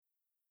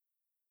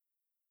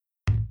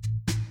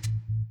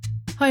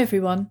Hi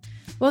everyone,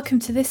 welcome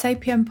to this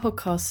APM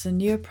podcast on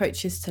new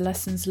approaches to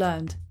lessons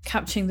learned,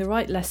 capturing the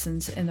right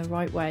lessons in the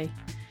right way.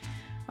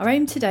 Our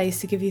aim today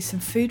is to give you some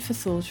food for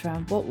thought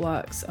around what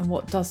works and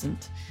what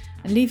doesn't,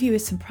 and leave you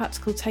with some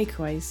practical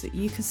takeaways that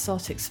you can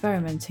start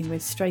experimenting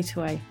with straight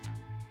away.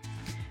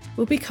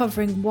 We'll be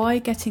covering why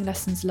getting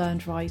lessons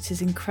learned right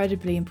is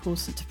incredibly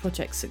important to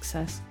project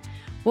success,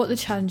 what the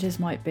challenges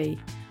might be,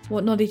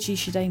 what knowledge you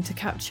should aim to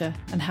capture,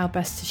 and how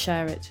best to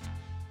share it.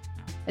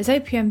 As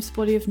APM's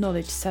Body of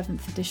Knowledge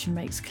 7th edition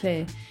makes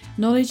clear,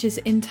 knowledge is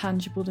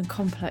intangible and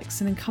complex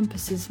and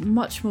encompasses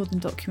much more than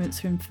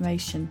documents or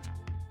information.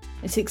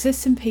 It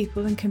exists in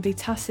people and can be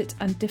tacit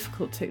and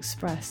difficult to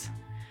express.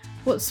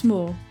 What's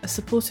more, a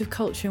supportive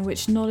culture in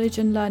which knowledge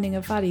and learning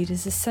are valued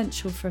is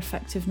essential for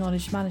effective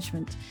knowledge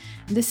management,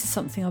 and this is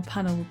something our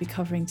panel will be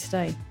covering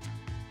today.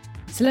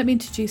 So let me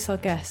introduce our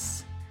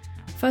guests.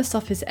 First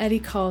up is Ellie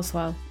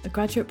Carswell, a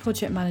graduate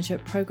project manager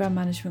at programme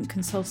management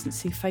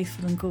consultancy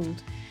Faithful and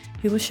Gould,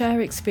 who will share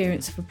her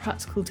experience of a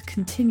practical to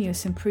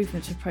continuous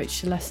improvement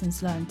approach to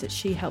lessons learned that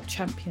she helped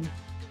champion.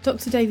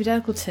 Dr. David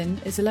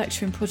Eggleton is a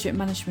lecturer in project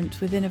management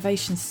with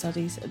innovation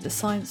studies at the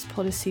Science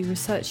Policy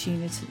Research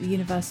Unit at the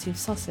University of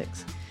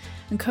Sussex,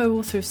 and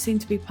co-author of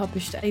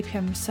soon-to-be-published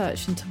APM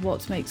research into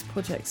what makes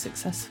projects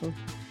successful.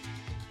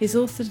 He has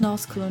authored an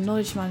article on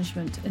knowledge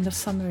management in the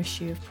summer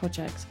issue of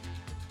Project.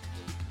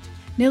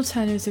 Neil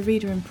Turner is a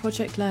reader in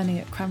project learning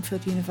at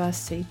Cranfield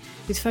University,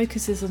 whose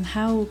focus is on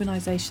how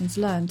organisations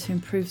learn to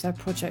improve their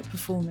project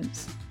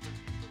performance.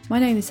 My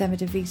name is Emma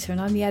DeVita and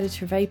I'm the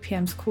editor of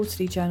APM's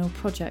quarterly journal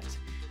Project,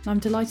 and I'm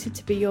delighted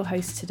to be your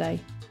host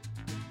today.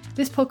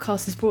 This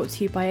podcast is brought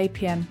to you by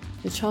APM,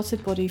 the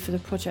chartered body for the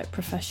project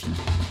profession.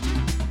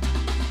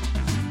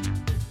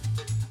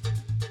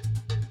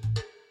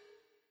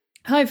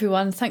 Hi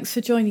everyone, thanks for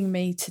joining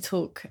me to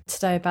talk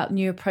today about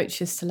new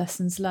approaches to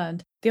lessons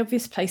learned. The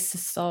obvious place to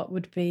start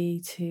would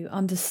be to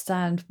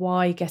understand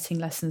why getting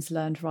lessons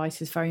learned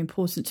right is very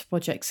important to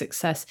project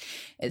success.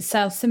 It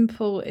sounds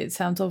simple, it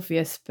sounds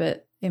obvious,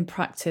 but in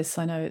practice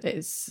I know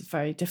it's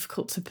very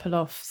difficult to pull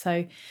off.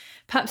 So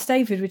perhaps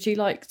David, would you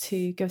like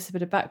to give us a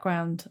bit of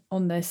background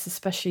on this,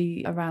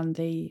 especially around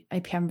the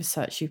APM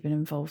research you've been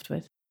involved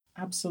with?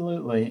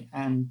 Absolutely,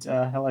 and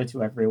hello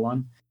to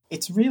everyone.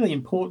 It's really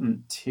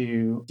important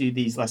to do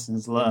these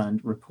lessons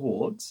learned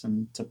reports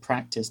and to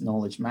practice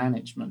knowledge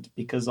management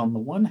because on the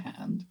one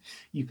hand,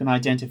 you can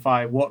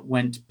identify what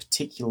went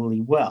particularly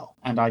well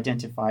and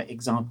identify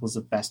examples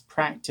of best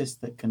practice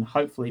that can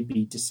hopefully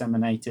be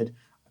disseminated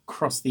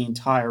across the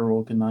entire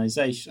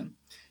organisation.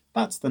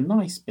 That's the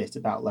nice bit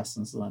about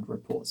lessons learned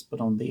reports, but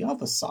on the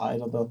other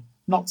side are the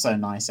not so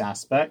nice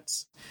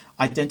aspects,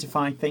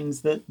 identifying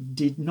things that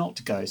did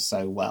not go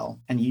so well.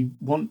 And you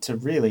want to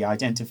really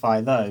identify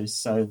those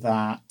so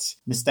that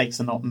mistakes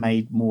are not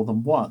made more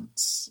than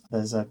once.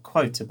 There's a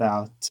quote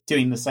about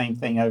doing the same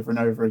thing over and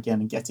over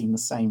again and getting the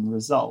same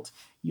result.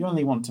 You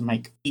only want to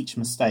make each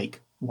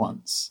mistake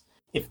once.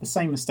 If the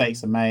same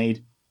mistakes are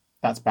made,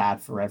 that's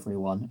bad for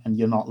everyone and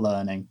you're not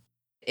learning.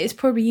 It's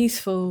probably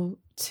useful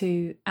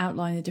to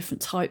outline the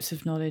different types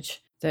of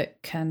knowledge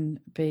that can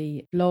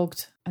be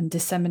logged and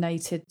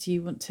disseminated. Do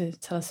you want to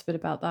tell us a bit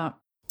about that?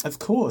 Of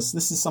course,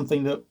 this is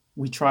something that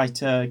we try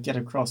to get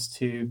across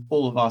to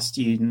all of our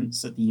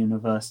students at the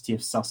University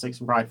of Sussex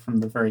right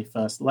from the very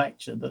first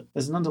lecture, that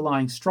there's an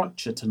underlying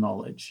structure to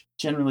knowledge.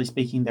 Generally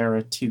speaking, there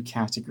are two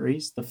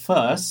categories. The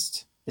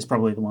first is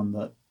probably the one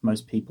that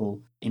most people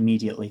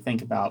immediately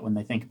think about when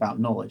they think about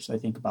knowledge. They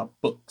think about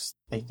books.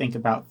 They think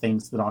about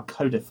things that are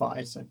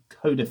codified, so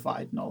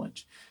codified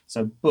knowledge.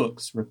 So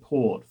books,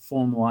 report,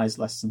 formalized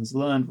lessons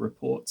learned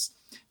reports,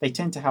 they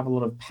tend to have a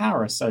lot of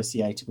power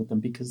associated with them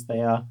because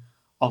they are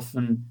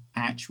often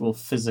actual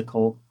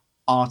physical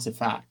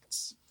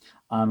artifacts.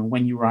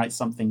 When you write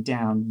something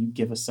down, you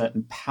give a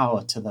certain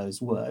power to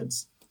those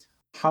words.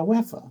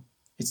 However,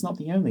 it's not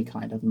the only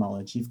kind of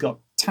knowledge. You've got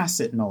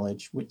tacit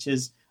knowledge, which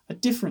is a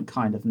different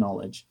kind of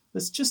knowledge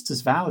that's just as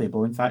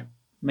valuable, in fact,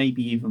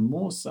 maybe even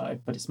more so,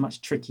 but it's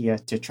much trickier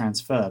to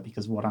transfer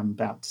because of what I'm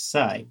about to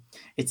say.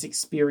 It's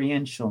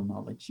experiential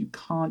knowledge. You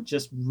can't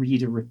just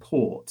read a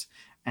report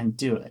and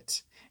do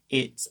it.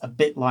 It's a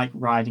bit like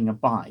riding a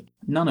bike.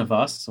 None of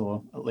us,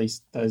 or at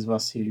least those of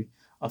us who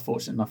are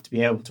fortunate enough to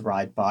be able to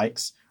ride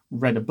bikes,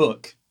 read a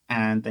book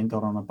and then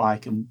got on a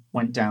bike and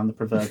went down the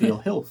proverbial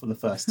hill for the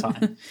first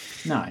time.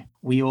 No,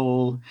 we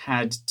all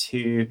had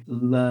to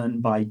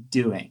learn by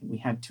doing. We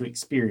had to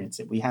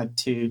experience it. We had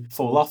to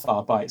fall off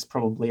our bikes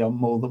probably on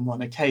more than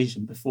one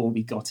occasion before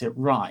we got it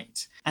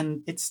right.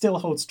 And it still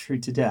holds true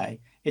today.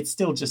 It's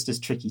still just as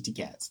tricky to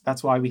get.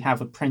 That's why we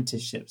have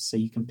apprenticeships, so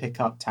you can pick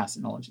up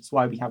tacit knowledge. It's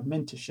why we have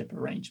mentorship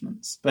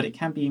arrangements. But it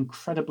can be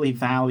incredibly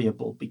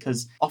valuable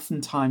because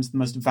oftentimes the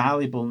most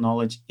valuable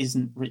knowledge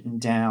isn't written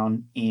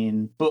down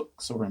in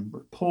books or in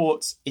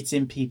reports. It's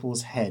in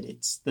people's head.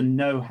 It's the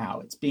know-how.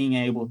 It's being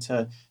able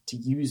to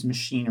use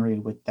machinery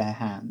with their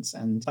hands.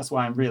 And that's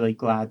why I'm really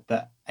glad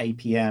that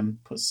APM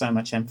puts so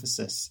much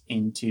emphasis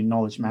into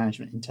knowledge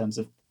management in terms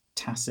of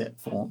tacit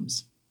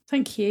forms.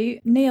 Thank you.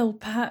 Neil,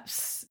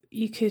 perhaps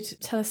you could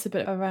tell us a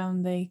bit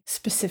around the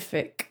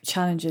specific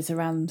challenges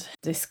around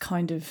this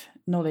kind of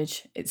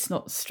knowledge. It's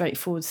not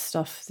straightforward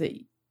stuff that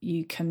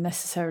you can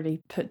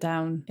necessarily put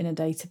down in a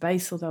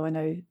database, although I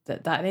know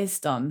that that is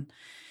done.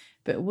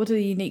 But what are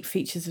the unique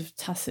features of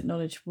tacit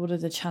knowledge? What are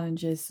the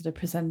challenges that are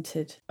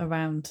presented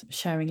around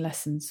sharing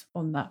lessons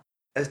on that?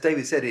 As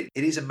David said, it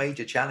is a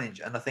major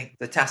challenge, and I think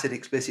the tacit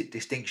explicit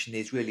distinction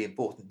is really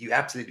important. You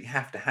absolutely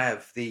have to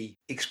have the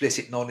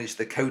explicit knowledge,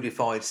 the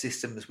codified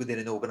systems within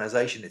an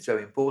organisation. It's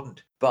very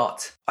important.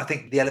 But I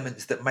think the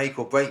elements that make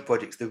or break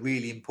projects, the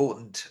really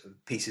important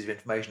pieces of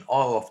information,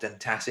 are often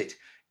tacit.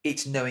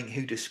 It's knowing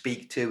who to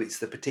speak to. It's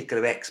the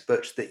particular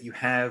experts that you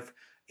have.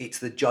 It's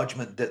the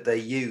judgment that they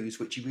use,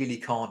 which you really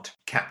can't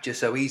capture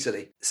so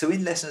easily. So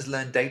in lessons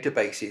learned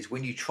databases,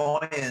 when you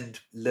try and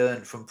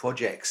learn from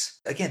projects,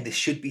 again, this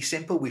should be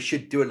simple. We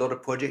should do a lot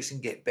of projects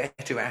and get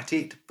better at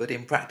it. But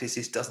in practice,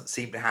 this doesn't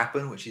seem to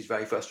happen, which is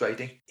very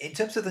frustrating. In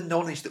terms of the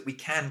knowledge that we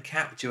can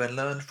capture and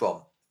learn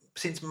from,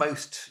 since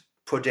most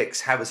projects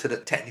have a sort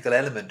of technical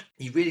element,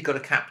 you've really got to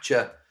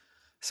capture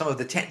some of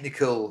the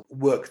technical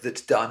work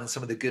that's done and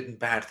some of the good and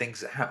bad things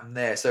that happen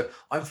there. So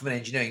I'm from an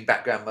engineering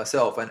background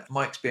myself, and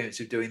my experience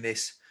of doing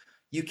this,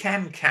 you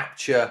can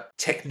capture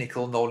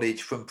technical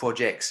knowledge from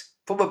projects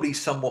probably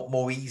somewhat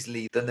more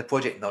easily than the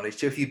project knowledge.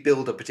 So if you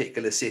build a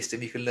particular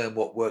system, you can learn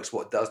what works,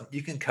 what doesn't.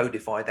 You can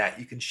codify that,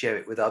 you can share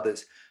it with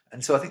others.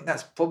 And so I think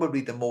that's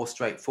probably the more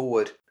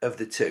straightforward of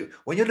the two.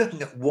 When you're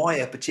looking at why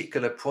a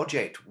particular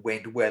project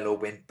went well or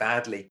went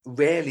badly,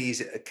 rarely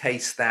is it a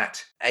case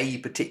that a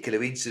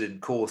particular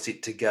incident caused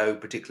it to go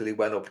particularly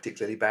well or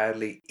particularly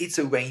badly. It's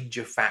a range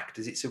of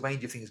factors. It's a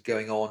range of things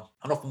going on.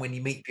 And often when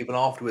you meet people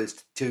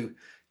afterwards to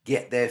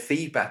get their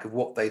feedback of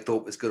what they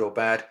thought was good or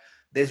bad,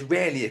 there's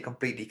rarely a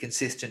completely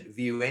consistent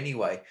view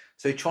anyway.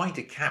 So trying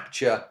to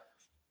capture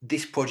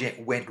this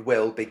project went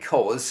well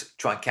because,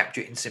 try and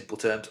capture it in simple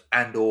terms,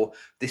 and or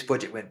this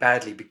project went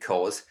badly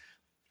because,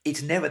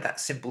 it's never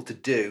that simple to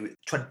do.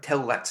 Trying to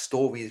tell that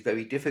story is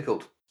very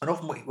difficult. And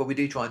often what we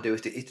do try and do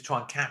is to try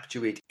and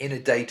capture it in a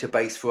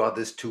database for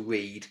others to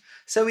read.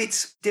 So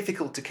it's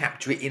difficult to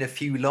capture it in a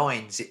few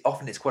lines.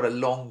 Often it's quite a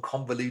long,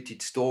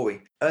 convoluted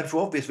story. And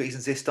for obvious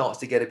reasons, this starts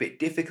to get a bit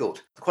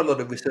difficult. Quite a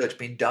lot of research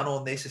being done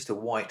on this as to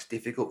why it's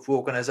difficult for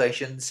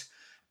organisations.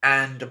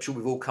 And I'm sure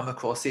we've all come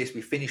across this.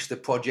 We finished the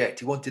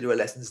project. You want to do a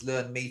lessons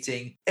learned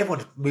meeting.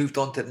 Everyone's moved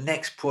on to the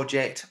next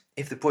project.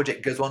 If the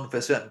project goes on for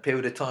a certain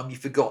period of time, you've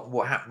forgotten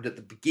what happened at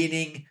the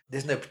beginning.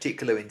 There's no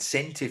particular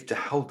incentive to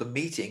hold the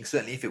meeting.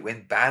 Certainly if it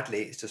went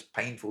badly, it's just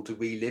painful to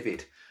relive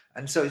it.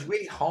 And so it's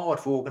really hard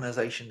for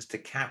organisations to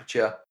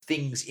capture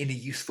things in a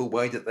useful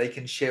way that they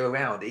can share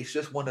around. It's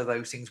just one of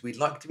those things. We'd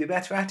like to be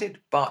better at it,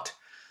 but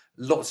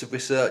lots of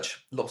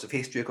research, lots of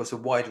history across a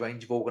wide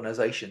range of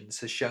organisations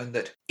has shown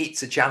that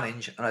it's a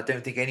challenge, and I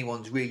don't think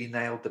anyone's really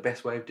nailed the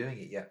best way of doing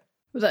it yet.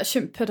 Well, that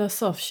shouldn't put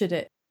us off, should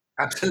it?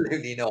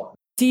 Absolutely not.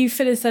 Do you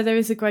feel as though there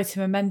is a greater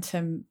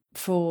momentum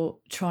for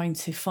trying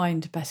to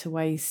find better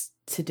ways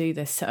to do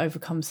this, to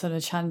overcome some of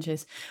the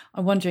challenges?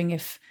 I'm wondering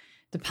if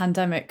the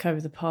pandemic over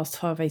the past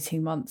 12,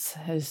 18 months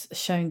has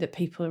shown that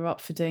people are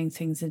up for doing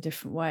things in a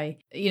different way.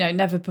 You know,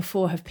 never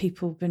before have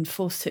people been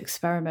forced to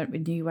experiment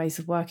with new ways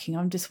of working.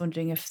 I'm just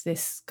wondering if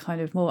this kind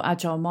of more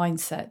agile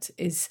mindset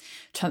is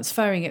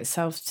transferring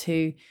itself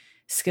to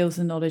skills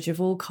and knowledge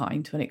of all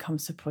kind when it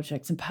comes to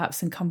projects and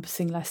perhaps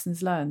encompassing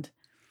lessons learned.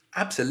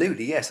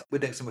 Absolutely, yes. We're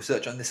doing some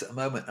research on this at the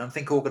moment, and I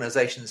think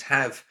organisations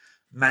have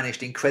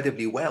managed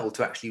incredibly well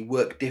to actually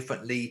work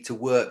differently, to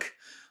work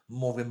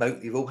more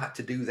remotely. We've all had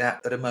to do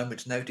that at a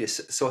moment's notice.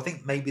 So I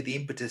think maybe the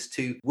impetus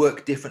to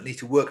work differently,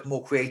 to work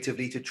more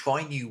creatively, to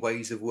try new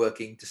ways of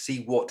working, to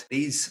see what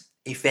is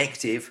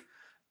effective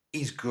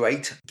is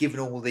great, given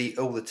all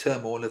the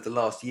turmoil of the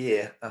last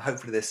year.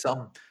 Hopefully there's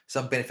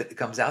some benefit that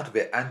comes out of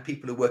it, and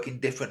people are working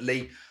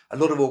differently. A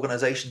lot of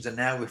organisations are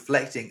now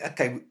reflecting,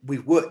 okay,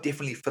 we've worked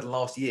differently for the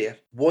last year.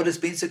 What has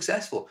been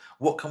successful?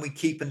 What can we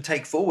keep and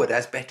take forward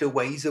as better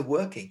ways of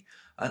working?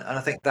 And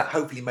I think that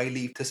hopefully may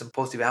lead to some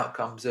positive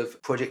outcomes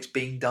of projects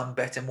being done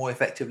better, more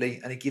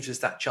effectively, and it gives us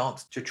that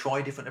chance to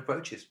try different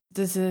approaches.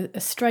 There's a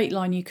straight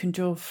line you can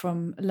draw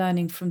from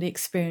learning from the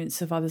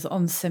experience of others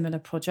on similar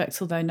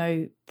projects, although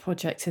no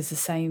project is the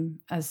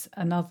same as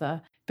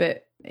another.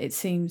 But it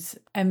seems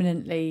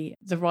eminently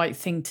the right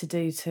thing to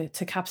do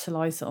to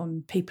capitalise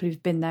on people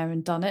who've been there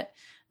and done it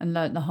and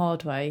learnt the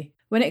hard way.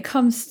 When it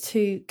comes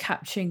to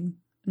capturing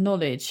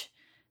knowledge,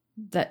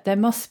 that there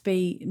must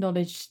be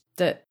knowledge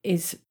that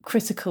is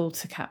critical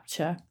to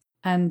capture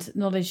and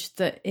knowledge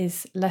that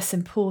is less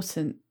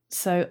important.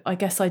 So I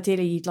guess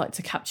ideally you'd like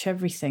to capture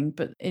everything,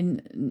 but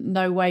in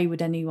no way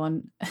would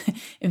anyone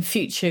in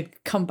future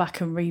come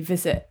back and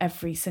revisit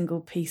every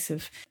single piece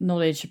of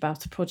knowledge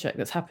about a project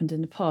that's happened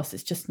in the past.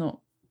 It's just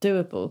not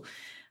doable.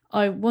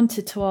 I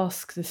wanted to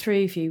ask the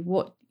three of you,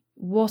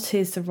 what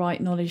is the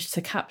right knowledge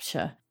to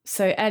capture?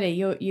 So Ellie,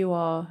 you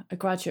are a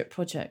graduate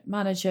project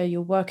manager,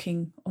 you're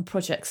working on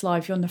projects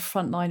live, you're on the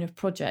front line of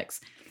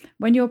projects.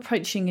 When you're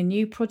approaching a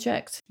new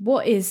project,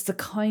 what is the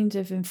kind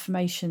of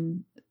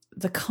information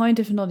the kind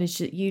of knowledge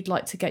that you'd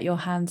like to get your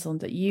hands on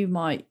that you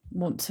might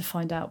want to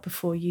find out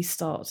before you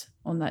start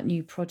on that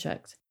new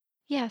project?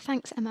 Yeah,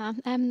 thanks, Emma.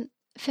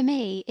 For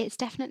me, it's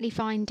definitely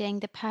finding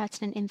the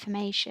pertinent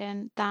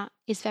information that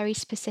is very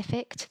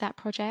specific to that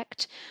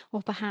project,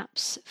 or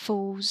perhaps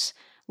falls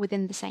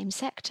within the same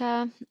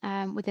sector,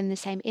 within the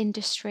same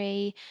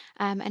industry,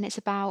 and it's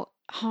about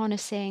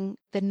harnessing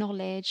the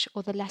knowledge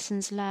or the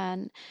lessons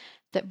learned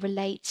that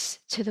relates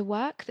to the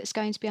work that's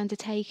going to be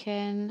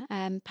undertaken,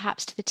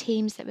 perhaps to the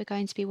teams that we're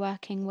going to be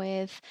working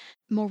with.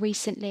 More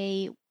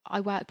recently,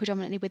 I work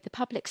predominantly with the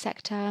public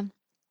sector,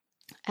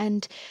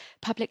 and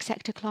public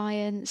sector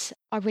clients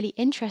are really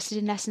interested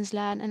in lessons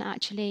learned and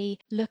actually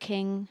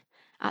looking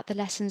at the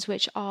lessons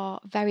which are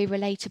very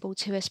relatable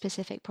to a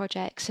specific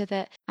project, so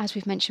that, as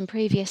we've mentioned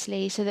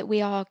previously, so that we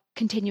are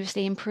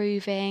continuously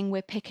improving,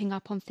 we're picking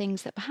up on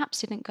things that perhaps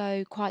didn't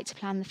go quite to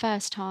plan the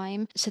first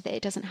time, so that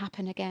it doesn't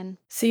happen again.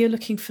 So you're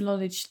looking for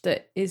knowledge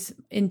that is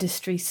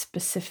industry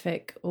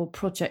specific or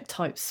project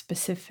type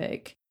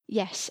specific?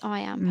 Yes, I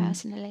am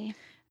personally.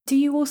 Do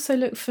you also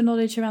look for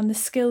knowledge around the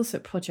skills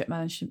that project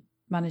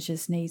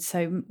managers need?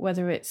 So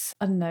whether it's,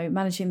 I don't know,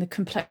 managing the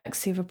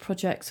complexity of a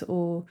project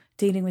or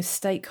dealing with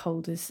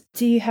stakeholders,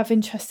 do you have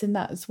interest in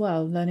that as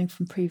well, learning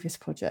from previous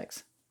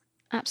projects?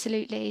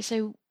 Absolutely.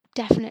 So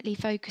definitely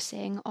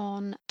focusing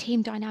on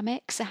team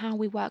dynamics, so how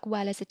we work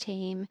well as a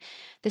team,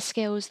 the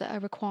skills that are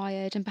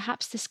required, and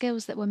perhaps the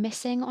skills that were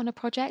missing on a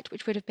project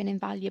which would have been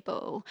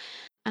invaluable.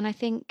 And I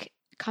think,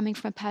 coming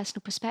from a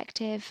personal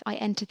perspective, I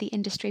entered the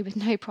industry with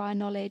no prior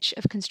knowledge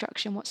of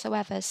construction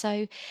whatsoever.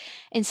 So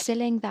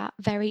instilling that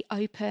very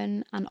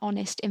open and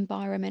honest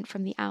environment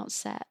from the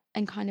outset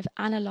and kind of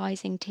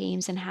analysing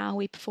teams and how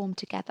we perform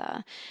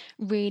together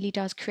really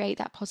does create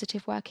that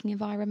positive working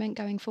environment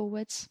going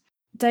forwards.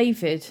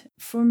 David,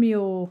 from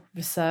your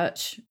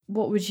research,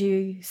 what would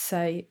you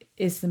say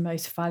is the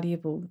most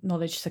valuable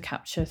knowledge to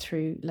capture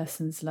through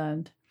lessons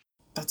learned?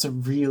 That's a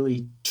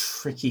really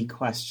tricky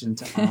question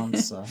to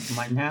answer.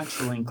 My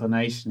natural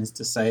inclination is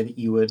to say that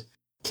you would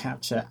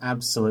capture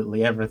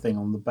absolutely everything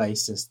on the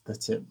basis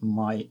that it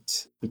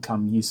might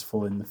become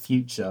useful in the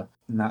future.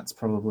 And that's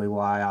probably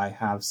why I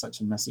have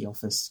such a messy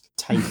office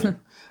table.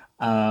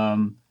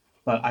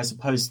 But I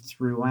suppose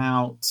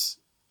throughout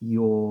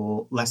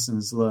your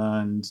lessons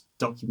learned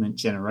document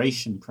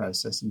generation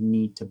process, you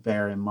need to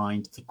bear in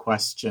mind the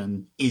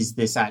question, is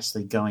this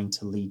actually going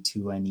to lead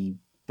to any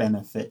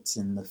benefits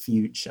in the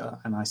future?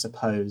 And I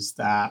suppose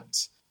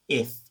that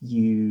if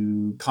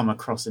you come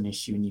across an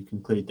issue and you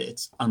conclude that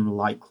it's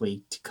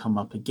unlikely to come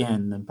up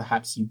again, then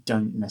perhaps you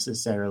don't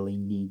necessarily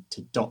need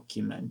to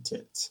document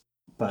it.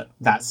 But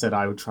that said,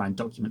 I would try and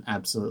document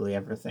absolutely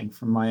everything.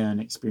 From my own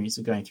experience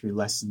of going through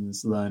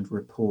lessons learned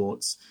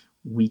reports,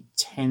 we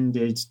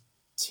tended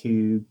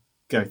to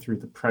go through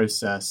the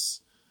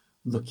process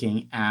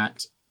looking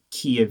at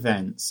key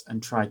events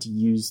and try to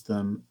use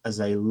them as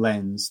a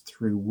lens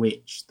through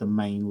which the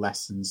main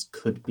lessons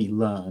could be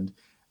learned,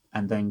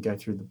 and then go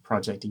through the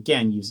project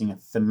again using a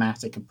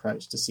thematic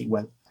approach to see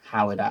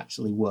how it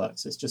actually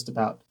works. It's just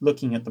about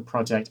looking at the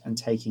project and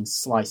taking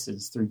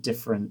slices through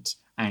different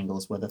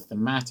angles, whether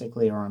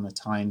thematically or on a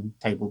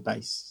timetable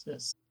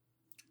basis.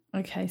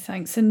 Okay,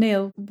 thanks. And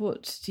Neil,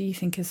 what do you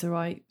think is the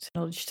right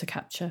knowledge to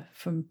capture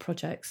from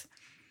projects?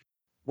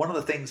 One of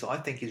the things I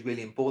think is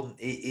really important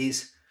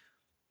is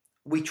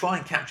we try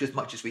and capture as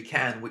much as we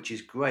can, which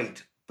is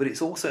great, but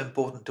it's also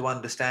important to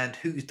understand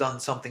who's done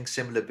something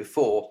similar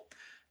before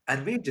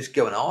and really just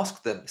go and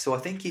ask them. So I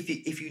think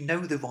if you know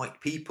the right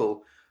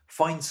people,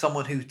 find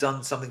someone who's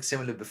done something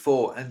similar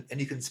before and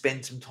you can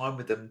spend some time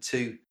with them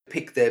to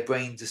pick their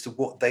brains as to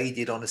what they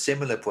did on a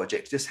similar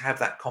project. Just have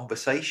that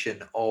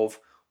conversation of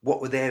what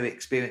were their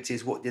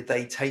experiences, what did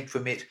they take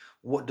from it,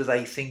 what do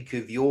they think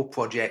of your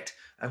project,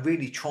 and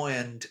really try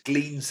and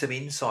glean some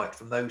insight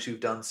from those who've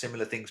done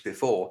similar things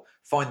before.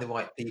 Find the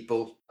right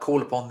people,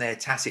 call upon their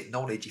tacit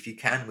knowledge if you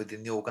can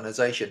within the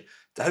organisation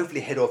to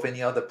hopefully head off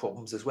any other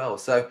problems as well.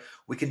 So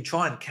we can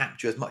try and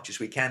capture as much as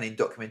we can in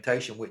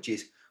documentation, which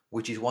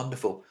is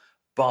wonderful,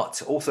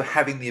 but also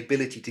having the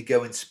ability to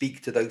go and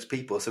speak to those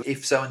people. So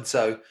if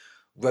so-and-so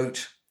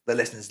wrote the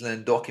lessons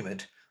learned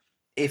document,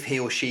 if he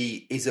or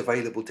she is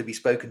available to be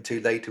spoken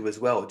to later as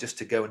well, just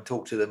to go and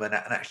talk to them and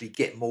actually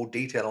get more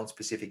detail on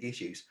specific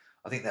issues.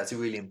 I think that's a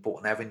really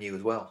important avenue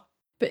as well.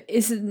 But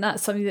isn't that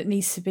something that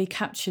needs to be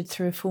captured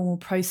through a formal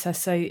process?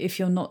 So if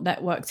you're not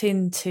networked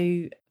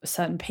into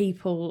certain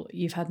people,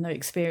 you've had no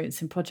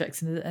experience in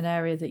projects in an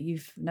area that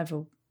you've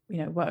never,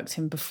 worked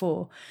in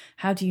before,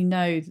 how do you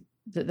know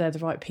that they're the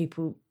right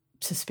people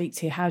to speak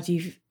to? How do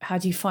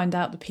you find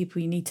out the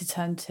people you need to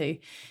turn to?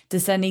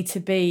 Does there need to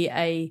be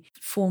a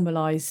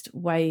formalized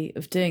way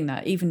of doing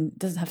that? Even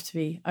doesn't have to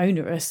be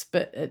onerous,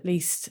 but at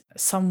least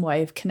some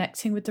way of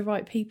connecting with the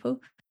right people.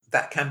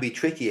 That can be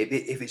tricky.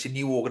 If it's a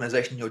new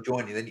organisation you're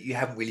joining, then you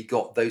haven't really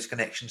got those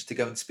connections to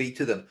go and speak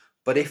to them.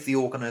 But if the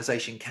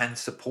organisation can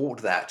support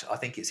that, I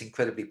think it's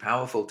incredibly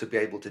powerful to be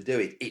able to do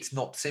it. It's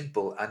not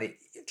simple, and it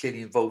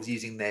clearly involves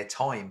using their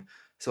time.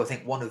 So I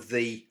think one of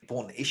the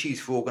important issues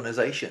for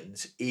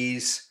organisations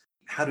is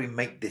how do we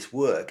make this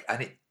work?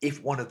 And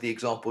if one of the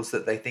examples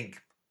that they think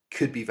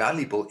could be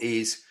valuable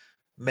is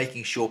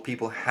making sure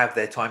people have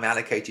their time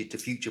allocated to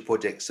future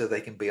projects so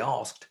they can be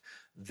asked,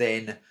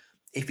 then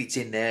if it's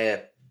in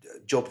their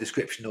job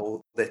description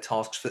or their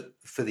tasks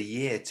for the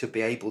year to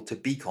be able to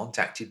be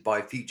contacted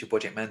by future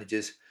project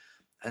managers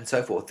and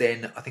so forth,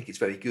 then I think it's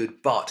very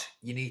good. But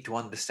you need to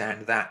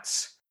understand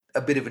that's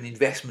a bit of an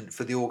investment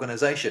for the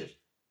organisation.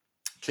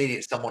 Clearly,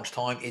 at someone's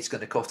time, it's going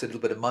to cost a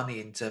little bit of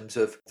money in terms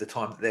of the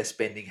time that they're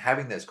spending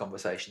having those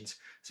conversations.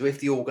 So if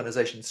the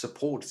organisation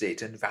supports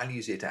it and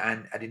values it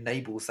and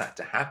enables that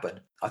to happen,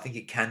 I think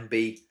it can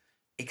be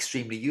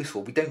extremely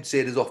useful. We don't see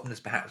it as often as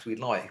perhaps we'd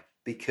like,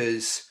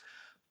 because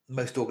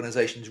most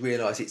organisations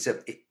realise it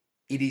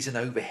is an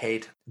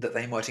overhead that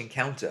they might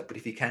encounter. But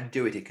if you can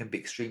do it, it can be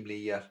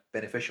extremely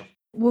beneficial.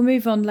 We'll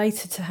move on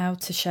later to how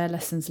to share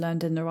lessons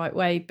learned in the right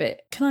way.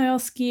 But can I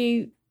ask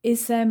you,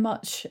 is there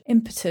much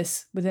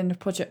impetus within the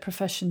project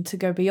profession to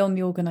go beyond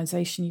the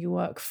organisation you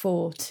work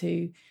for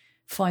to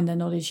find the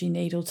knowledge you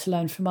need or to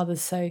learn from others?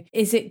 So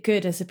is it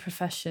good as a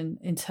profession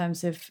in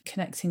terms of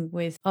connecting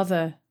with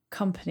other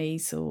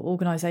companies or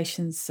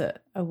organisations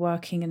that are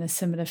working in a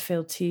similar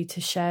field to you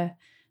to share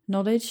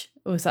knowledge?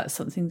 Or is that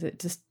something that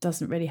just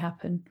doesn't really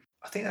happen?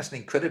 I think that's an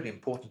incredibly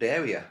important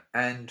area,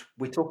 and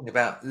we're talking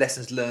about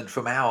lessons learned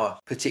from our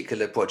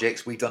particular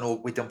projects. We've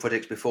done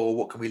projects before.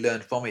 What can we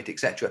learn from it,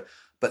 etc.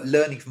 But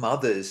learning from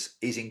others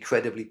is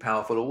incredibly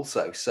powerful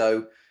also.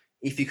 So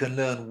if you can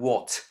learn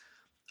what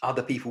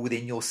other people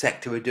within your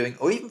sector are doing,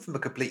 or even from a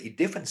completely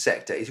different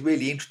sector, it's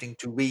really interesting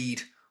to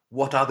read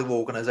what other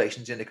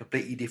organisations in a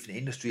completely different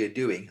industry are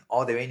doing.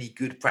 Are there any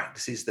good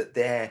practices that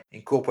they're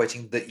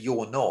incorporating that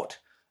you're not?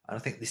 And I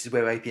think this is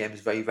where APM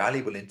is very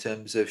valuable in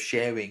terms of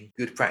sharing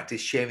good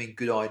practice, sharing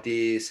good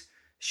ideas,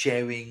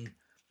 sharing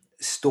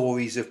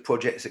stories of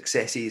project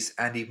successes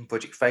and even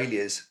project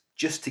failures,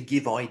 just to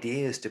give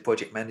ideas to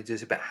project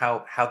managers about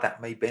how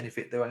that may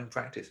benefit their own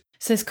practice.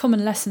 So there's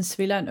common lessons to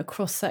be learnt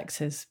across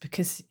sectors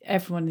because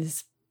everyone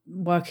is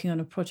working on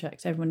a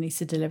project. Everyone needs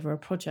to deliver a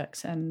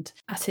project. And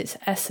at its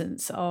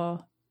essence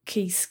are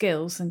key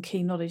skills and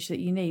key knowledge that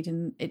you need.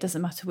 And it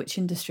doesn't matter which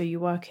industry you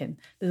work in.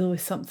 There's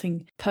always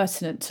something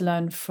pertinent to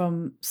learn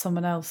from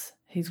someone else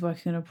who's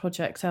working on a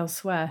project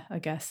elsewhere, I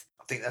guess.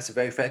 I think that's a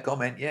very fair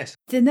comment, yes.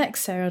 The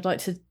next area I'd like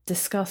to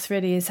discuss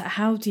really is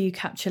how do you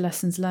capture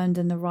lessons learned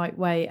in the right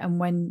way and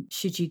when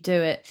should you do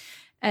it?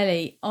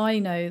 Ellie, I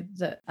know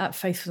that at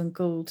Faithfull and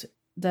Gould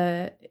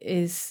there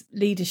is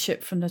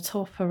leadership from the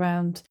top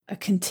around a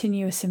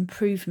continuous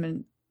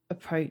improvement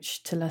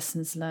approach to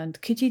lessons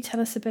learned. Could you tell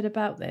us a bit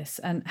about this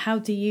and how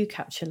do you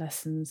capture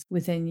lessons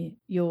within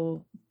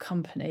your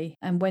company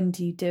and when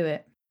do you do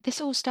it? This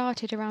all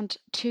started around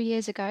 2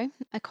 years ago.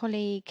 A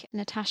colleague,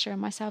 Natasha, and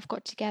myself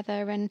got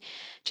together and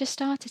just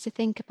started to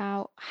think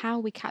about how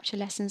we capture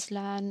lessons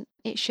learned.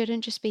 It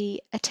shouldn't just be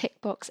a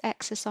tick box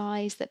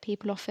exercise that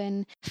people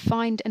often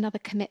find another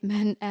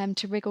commitment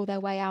to wriggle their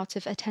way out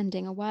of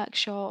attending a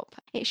workshop.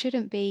 It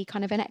shouldn't be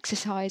kind of an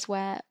exercise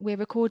where we're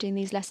recording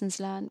these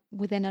lessons learned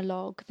within a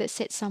log that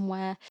sits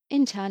somewhere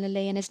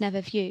internally and is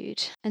never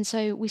viewed. And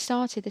so we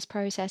started this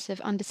process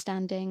of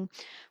understanding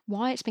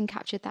why it's been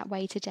captured that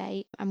way to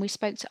date. And we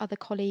spoke to other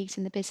colleagues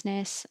in the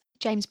business,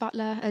 James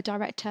Butler, a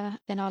director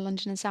in our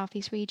London and South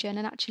East region,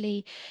 and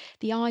actually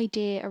the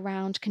idea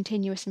around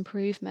continuous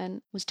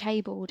improvement was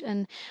tabled.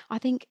 And I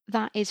think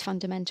that is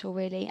fundamental,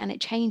 really, and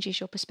it changes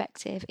your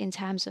perspective in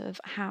terms of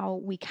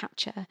how we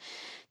capture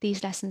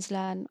these lessons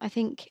learned. I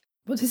think.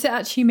 What does it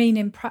actually mean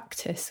in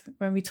practice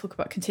when we talk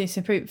about continuous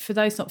improvement? For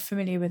those not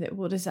familiar with it,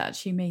 what does it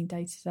actually mean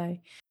day to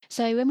day?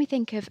 So when we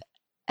think of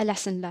a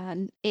lesson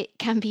learned, it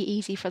can be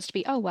easy for us to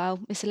be, oh, well,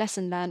 it's a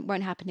lesson learned,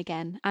 won't happen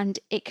again. And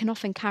it can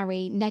often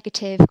carry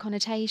negative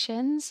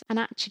connotations. And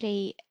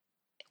actually,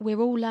 we're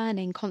all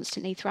learning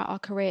constantly throughout our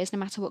careers, no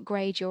matter what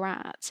grade you're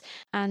at,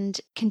 and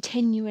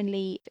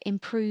continually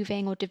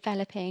improving or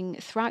developing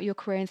throughout your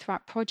career and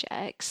throughout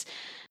projects.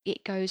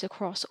 It goes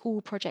across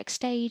all project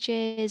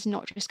stages,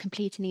 not just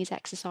completing these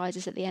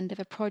exercises at the end of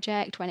a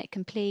project when it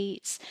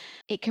completes.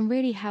 It can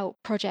really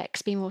help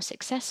projects be more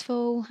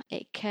successful.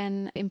 It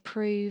can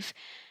improve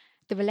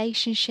the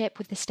relationship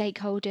with the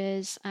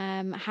stakeholders,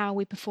 how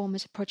we perform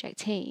as a project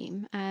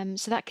team.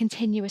 So that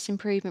continuous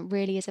improvement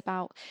really is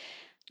about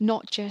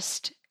not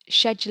just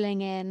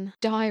scheduling in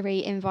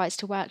diary invites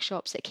to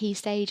workshops at key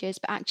stages,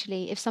 but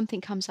actually if something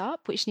comes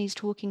up which needs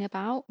talking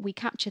about, we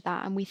capture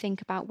that and we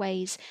think about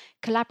ways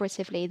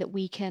collaboratively that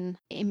we can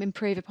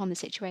improve upon the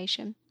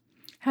situation.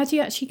 How do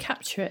you actually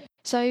capture it?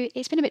 So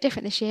it's been a bit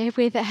different this year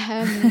with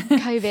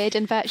COVID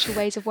and virtual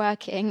ways of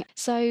working.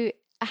 So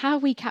how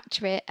we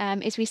capture it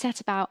is we set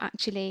about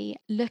actually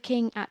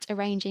looking at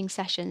arranging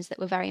sessions that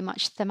were very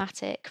much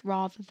thematic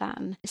rather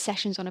than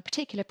sessions on a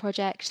particular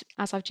project,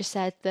 as I've just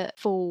said, that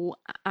fall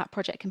at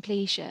project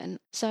completion.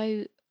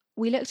 So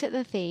we looked at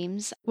the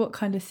themes. What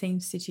kind of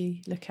themes did you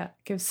look at?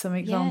 Give some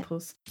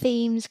examples.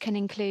 Themes can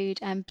include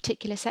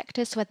particular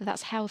sectors, so whether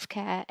that's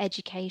healthcare,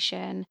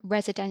 education,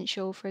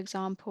 residential, for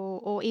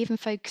example, or even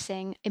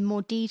focusing in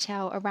more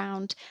detail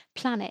around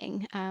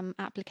planning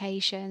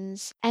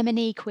applications,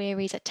 M&E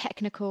queries, at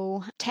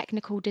technical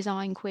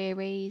design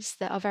queries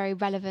that are very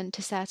relevant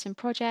to certain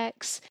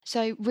projects.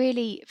 So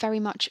really very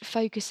much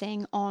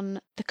focusing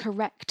on the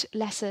correct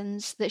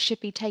lessons that should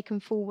be taken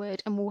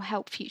forward and will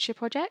help future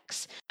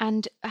projects.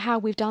 And how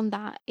we've done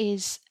that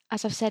is,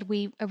 as I've said,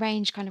 we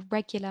arrange kind of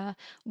regular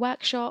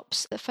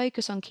workshops that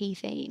focus on key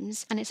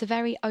themes. And it's a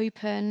very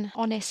open,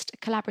 honest,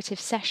 collaborative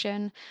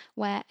session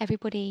where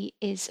everybody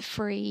is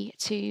free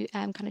to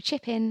kind of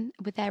chip in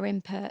with their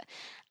input.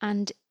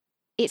 And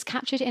it's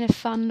captured in a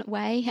fun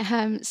way.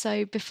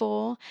 So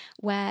before,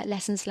 where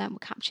lessons learnt were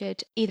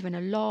captured either in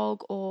a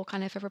log or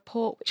kind of a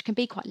report, which can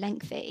be quite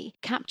lengthy,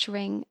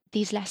 capturing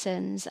these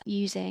lessons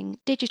using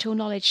digital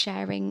knowledge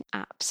sharing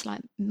apps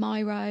like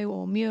Miro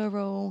or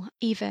Mural,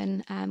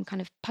 even kind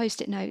of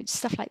post-it notes,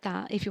 stuff like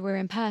that, if you were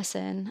in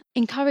person,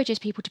 encourages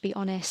people to be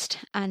honest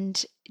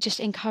and just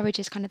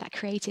encourages kind of that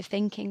creative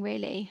thinking,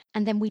 really.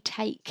 And then we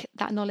take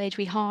that knowledge,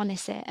 we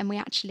harness it, and we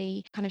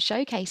actually kind of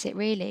showcase it,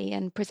 really,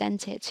 and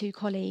present it to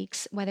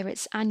colleagues, whether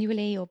it's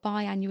annually or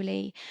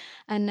biannually,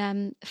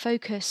 and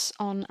focus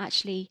on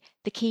actually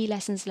the key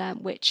lessons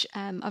learnt, which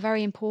are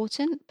very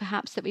important,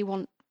 perhaps, that we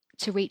want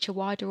to reach a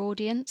wider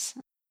audience.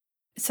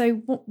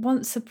 So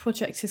once a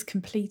project is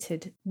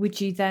completed,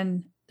 would you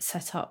then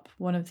set up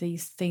one of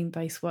these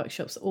theme-based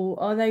workshops,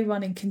 or are they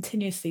running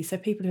continuously so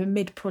people who are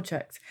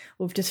mid-project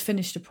or have just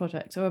finished a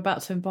project or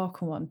about to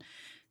embark on one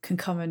can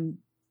come and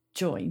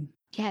join?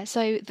 Yeah,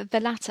 so the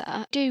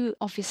latter do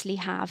obviously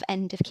have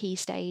end of key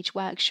stage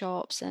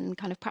workshops and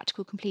kind of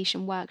practical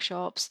completion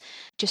workshops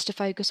just to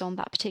focus on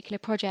that particular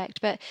project.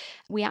 But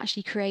we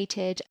actually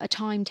created a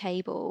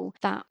timetable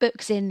that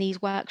books in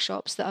these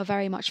workshops that are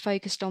very much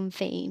focused on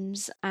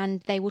themes,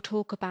 and they will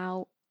talk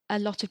about a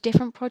lot of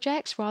different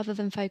projects rather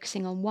than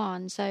focusing on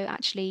one. So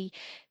actually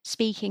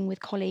speaking with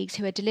colleagues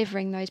who are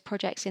delivering those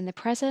projects in the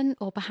present,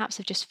 or perhaps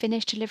have just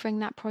finished delivering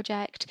that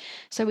project,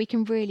 so we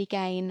can really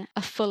gain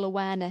a full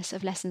awareness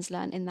of lessons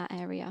learned in that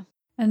area.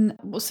 And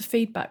what's the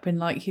feedback been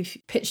like? You've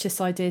pitched this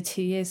idea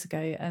 2 years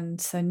ago,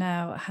 and so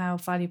now how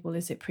valuable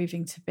is it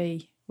proving to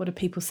be? What are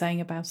people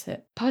saying about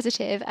it?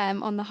 Positive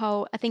on the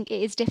whole. I think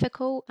it is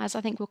difficult, as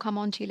I think we'll come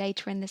on to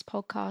later in this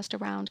podcast,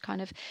 around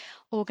kind of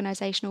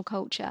organisational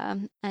culture.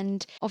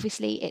 And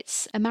obviously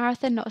it's a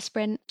marathon, not a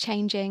sprint.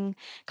 Changing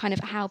kind of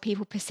how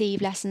people perceive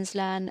lessons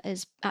learned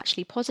as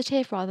actually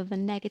positive rather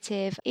than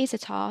negative is a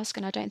task,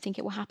 and I don't think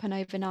it will happen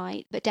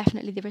overnight. But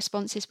definitely the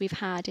responses we've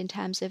had in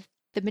terms of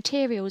the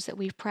materials that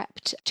we've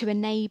prepped to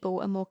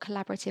enable a more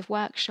collaborative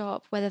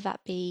workshop, whether that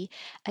be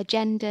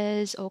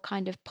agendas or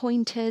kind of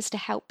pointers to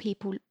help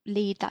people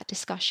lead that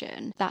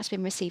discussion, that's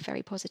been received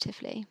very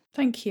positively.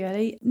 Thank you,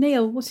 Ellie.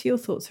 Neil, what are your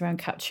thoughts around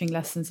capturing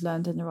lessons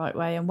learned in the right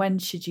way, and when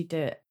should you do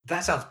it?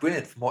 That sounds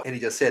brilliant from what Ellie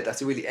just said.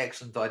 That's a really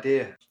excellent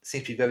idea. It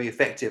seems to be very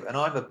effective. And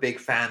I'm a big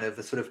fan of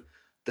the sort of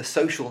the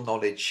social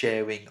knowledge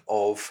sharing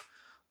of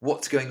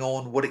what's going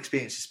on, what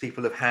experiences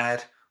people have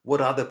had, what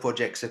other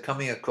projects are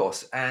coming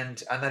across.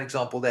 And that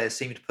example there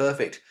seemed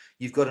perfect.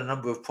 You've got a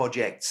number of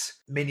projects,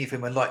 many of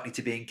them are likely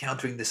to be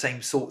encountering the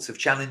same sorts of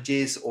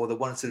challenges, or the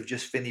ones that have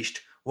just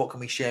finished. What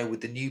can we share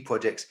with the new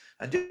projects?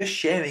 And just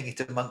sharing it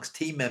amongst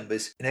team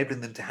members,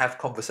 enabling them to have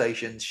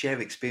conversations, share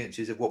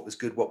experiences of what was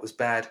good, what was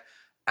bad,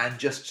 and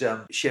just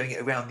sharing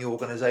it around the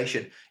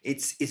organisation.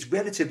 It's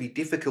relatively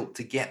difficult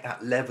to get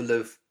that level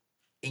of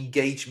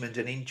engagement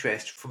and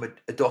interest from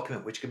a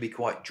document which can be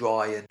quite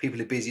dry and people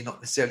are busy,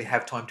 not necessarily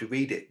have time to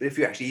read it. But if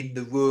you're actually in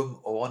the room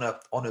or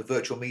on a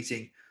virtual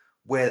meeting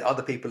where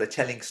other people are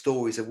telling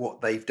stories of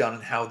what they've done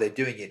and how they're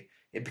doing it,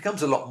 it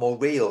becomes a lot more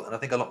real and I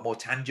think a lot more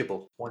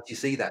tangible once you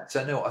see that.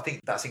 So no, I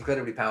think that's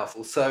incredibly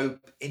powerful. So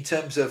in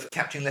terms of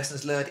capturing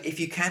lessons learned, if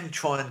you can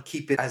try and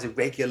keep it as a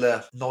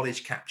regular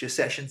knowledge capture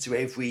session, so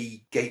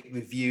every gate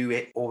review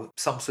it or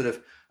some sort of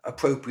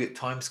appropriate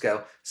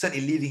timescale.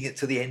 Certainly leaving it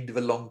to the end of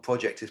a long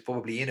project is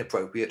probably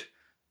inappropriate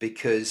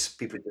because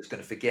people are just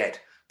going to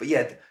forget. But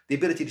yeah, the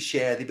ability to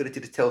share, the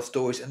ability to tell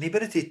stories, and the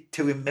ability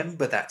to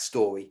remember that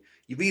story.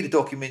 You read a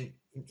document,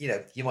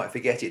 you might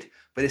forget it,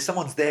 but if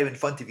someone's there in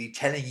front of you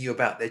telling you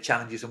about their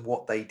challenges and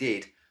what they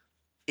did,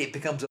 it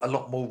becomes a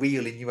lot more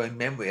real in your own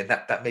memory, and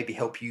that maybe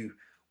help you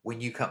when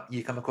you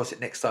come across it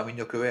next time in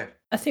your career.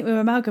 I think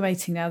we're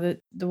amalgamating now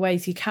the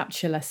ways you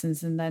capture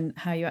lessons and then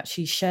how you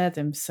actually share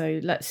them. So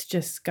let's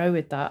just go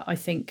with that. I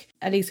think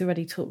Ellie's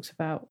already talked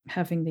about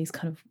having these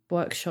kind of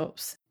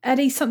workshops.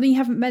 Ellie, something you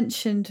haven't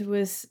mentioned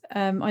was,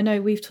 I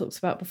know we've talked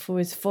about before,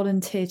 is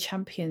volunteer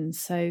champions.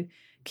 So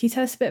can you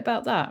tell us a bit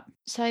about that?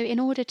 So in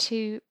order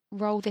to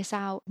roll this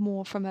out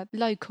more from a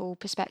local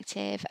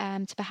perspective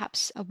to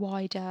perhaps a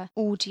wider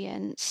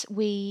audience,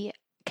 we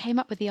came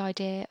up with the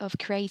idea of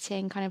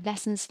creating kind of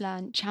lessons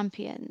learned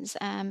champions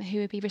who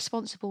would be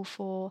responsible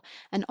for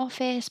an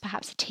office,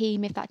 perhaps a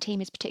team if that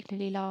team is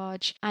particularly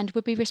large, and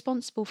would be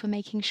responsible for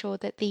making sure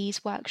that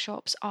these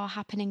workshops are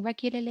happening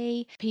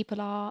regularly. People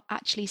are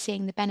actually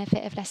seeing the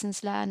benefit of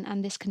lessons learned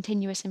and this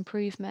continuous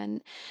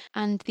improvement.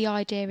 And the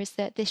idea is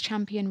that this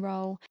champion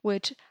role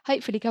would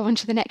hopefully go on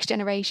to the next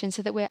generation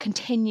so that we're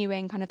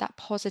continuing kind of that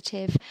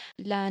positive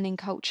learning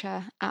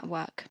culture at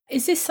work.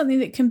 Is this something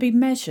that can be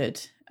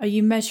measured? Are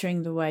you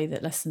measuring the way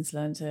that lessons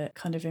learned are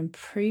kind of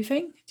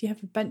improving? Do you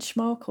have a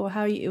benchmark, or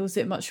was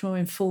it much more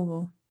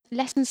informal?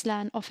 Lessons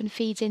learned often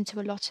feeds into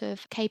a lot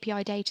of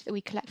KPI data that we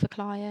collect for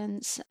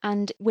clients,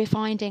 and we're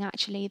finding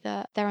actually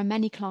that there are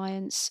many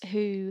clients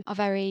who are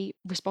very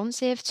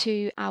responsive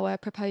to our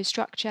proposed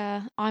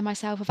structure. I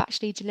myself have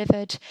actually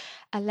delivered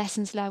a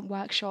lessons learned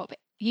workshop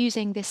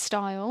using this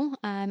style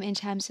in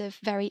terms of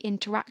very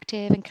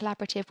interactive and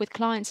collaborative with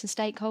clients and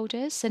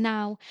stakeholders. So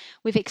now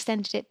we've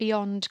extended it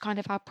beyond kind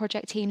of our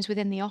project teams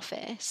within the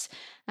office,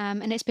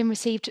 and it's been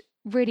received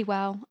really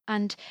well.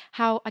 And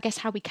how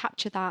we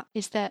capture that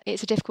is that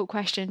it's a difficult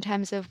question in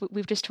terms of,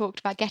 we've just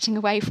talked about getting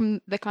away from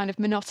the kind of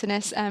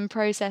monotonous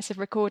process of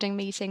recording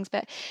meetings,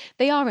 but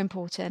they are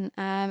important.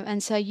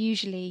 And so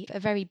usually a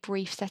very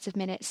brief set of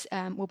minutes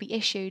will be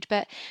issued,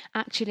 but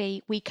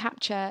actually we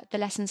capture the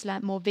lessons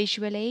learned more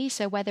visually.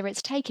 So whether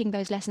it's taking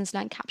those lessons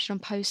learned captured on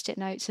post-it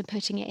notes and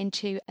putting it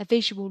into a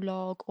visual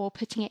log, or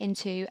putting it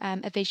into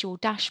a visual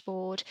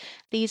dashboard,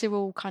 these are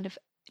all kind of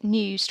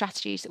new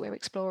strategies that we're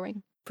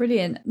exploring.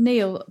 Brilliant.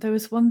 Neil, there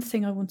was one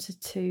thing I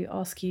wanted to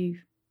ask you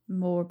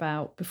more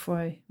about before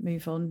I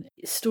move on.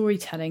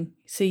 Storytelling.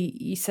 So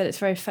you said it's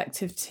very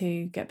effective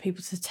to get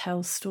people to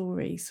tell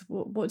stories.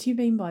 What do you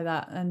mean by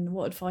that, and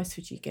what advice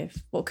would you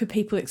give? What could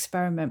people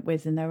experiment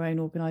with in their own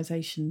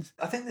organisations?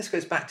 I think this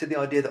goes back to the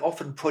idea that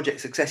often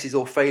project successes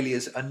or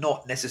failures are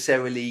not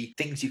necessarily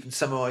things you can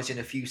summarise in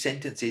a few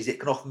sentences.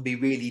 It can often be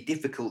really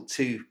difficult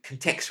to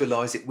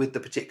contextualise it with the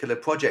particular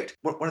project.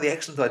 One of the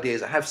excellent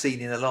ideas I have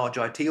seen in a large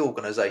IT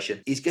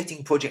organisation is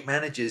getting project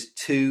managers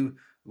to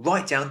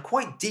write down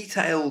quite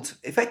detailed,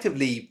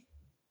 effectively,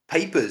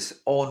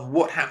 papers on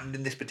what happened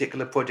in this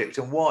particular project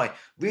and why.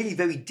 Really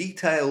very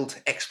detailed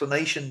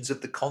explanations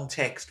of the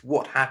context,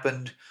 what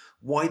happened,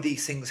 why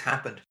these things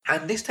happened.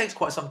 And this takes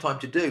quite some time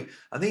to do.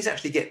 And these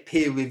actually get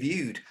peer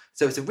reviewed.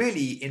 So it's a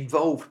really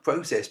involved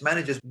process.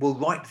 Managers will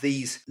write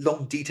these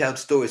long, detailed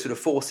stories, sort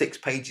of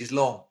 4-6 pages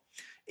long,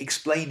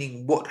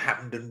 explaining what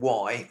happened and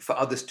why for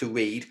others to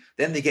read.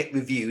 Then they get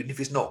reviewed. And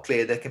if it's not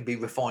clear, they can be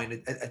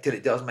refined until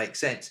it does make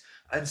sense.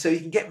 And so you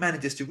can get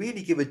managers to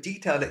really give a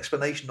detailed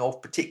explanation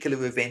of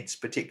particular events,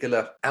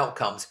 particular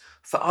outcomes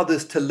for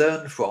others to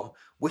learn from,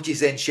 which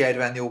is then shared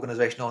around the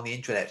organisation on the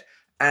intranet.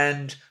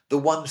 And the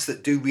ones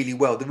that do really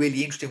well, the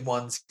really interesting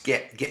ones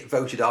get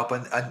voted up,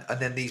 and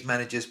then these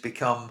managers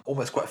become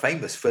almost quite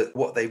famous for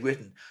what they've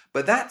written.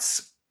 But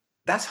that's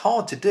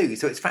hard to do.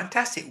 So it's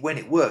fantastic when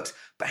it works.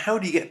 But how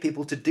do you get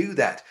people to do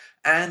that?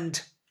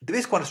 And there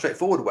is quite a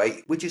straightforward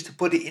way, which is to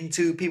put it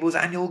into people's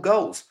annual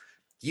goals.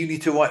 You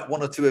need to write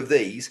 1 or 2 of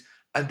these,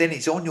 and then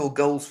it's on your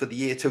goals for the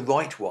year to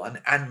write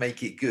one and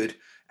make it good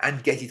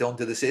and get it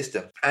onto the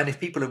system. And if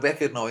people are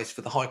recognised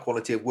for the high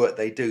quality of work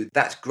they do,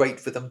 that's great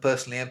for them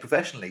personally and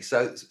professionally.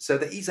 So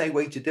there is a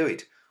way to do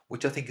it,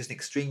 which I think is an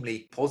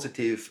extremely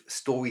positive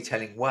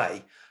storytelling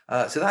way.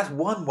 So that's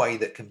one way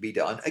that can be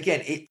done.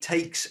 Again, it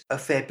takes a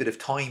fair bit of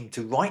time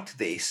to write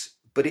this,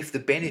 but if the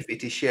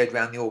benefit is shared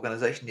around the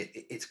organisation,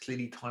 it's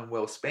clearly time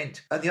well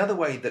spent. And the other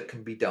way that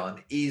can be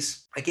done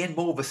is, again,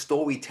 more of a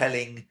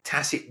storytelling,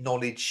 tacit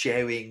knowledge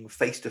sharing,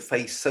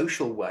 face-to-face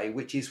social way,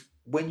 which is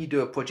when you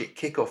do a project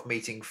kickoff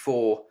meeting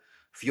for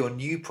your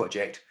new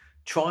project,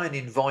 try and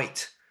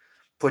invite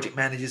project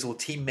managers or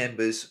team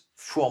members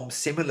from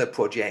similar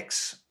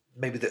projects,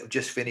 maybe that have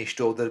just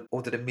finished or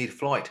that are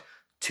mid-flight,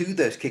 to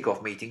those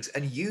kickoff meetings,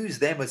 and use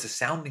them as a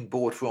sounding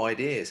board for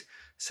ideas.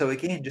 So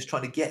again, just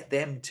trying to get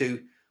them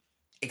to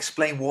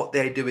explain what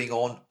they're doing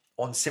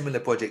on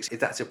similar projects, if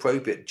that's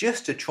appropriate,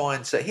 just to try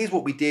and say, here's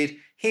what we did,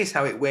 here's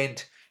how it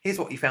went, here's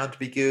what you found to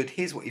be good,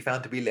 here's what you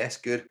found to be less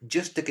good,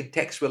 just to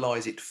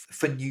contextualize it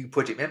for new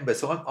project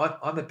members. So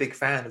I'm a big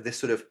fan of this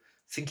sort of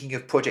thinking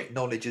of project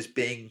knowledge as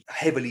being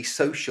heavily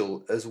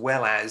social, as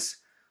well as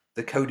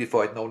the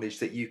codified knowledge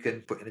that you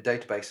can put in a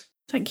database.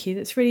 Thank you.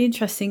 That's really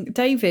interesting.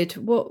 David,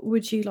 what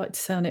would you like to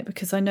say on it?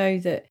 Because I know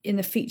that in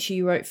the feature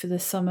you wrote for the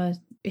summer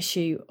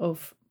issue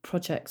of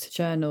Project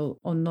Journal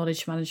on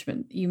knowledge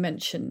management, you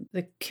mentioned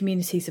the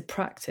communities of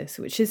practice,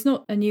 which is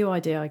not a new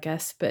idea, I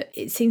guess, but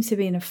it seems to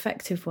be an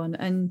effective one.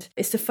 And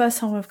it's the first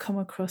time I've come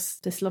across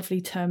this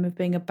lovely term of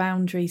being a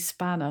boundary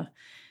spanner.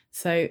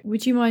 So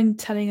would you mind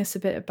telling us a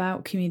bit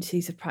about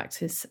communities of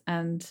practice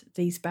and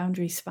these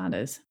boundary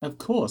spanners? Of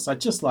course. I'd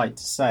just like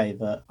to say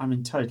that I'm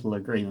in total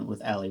agreement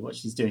with Ellie. What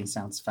she's doing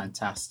sounds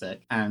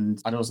fantastic.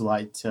 And I'd also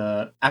like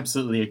to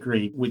absolutely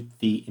agree with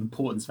the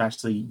importance of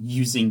actually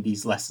using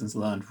these lessons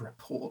learned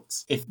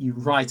reports. If you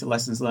write a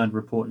lessons learned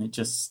report and it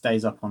just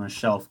stays up on a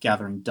shelf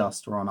gathering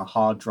dust or on a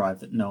hard drive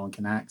that no one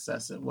can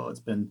access it, well, it's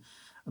been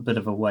a bit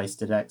of a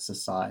wasted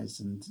exercise.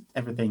 And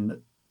everything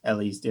that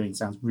Ellie's doing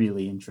sounds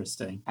really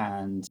interesting,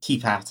 and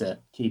keep at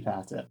it.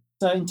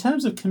 So in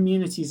terms of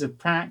communities of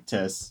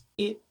practice,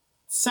 it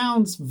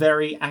sounds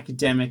very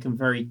academic and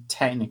very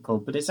technical,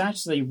 but it's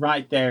actually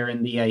right there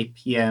in the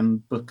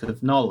APM Book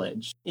of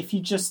Knowledge. If you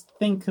just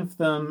think of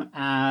them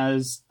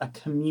as a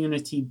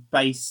community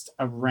based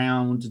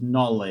around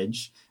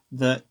knowledge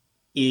that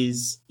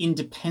is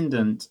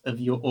independent of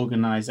your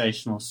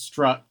organizational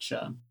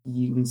structure,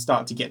 you can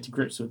start to get to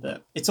grips with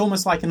it. It's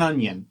almost like an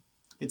onion.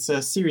 It's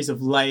a series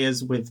of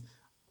layers with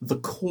the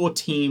core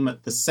team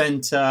at the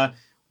center,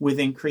 with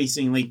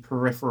increasingly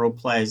peripheral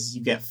players as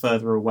you get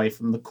further away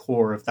from the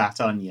core of that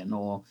onion,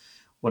 or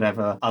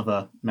whatever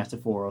other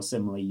metaphor or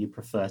simile you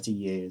prefer to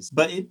use.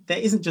 But there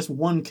isn't just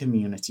one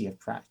community of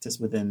practice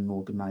within an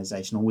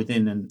organization or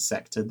within a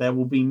sector. There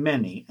will be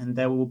many, and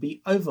there will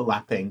be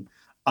overlapping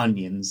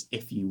onions,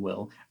 if you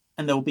will.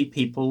 And there will be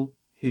people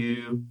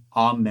who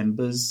are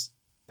members,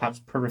 perhaps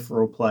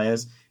peripheral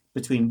players,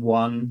 between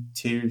 1,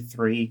 2,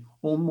 3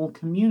 or more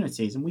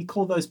communities. And we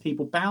call those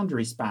people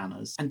boundary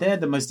spanners. And they're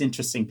the most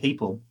interesting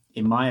people,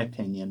 in my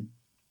opinion,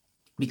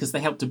 because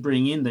they help to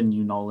bring in the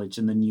new knowledge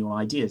and the new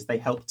ideas. They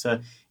help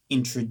to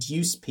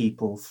introduce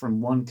people from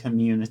one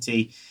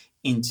community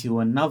into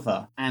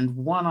another. And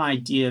one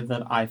idea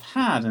that I've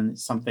had, and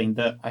it's something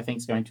that I think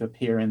is going to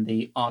appear in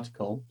the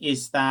article,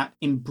 is that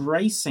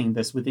embracing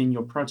this within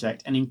your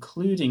project and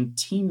including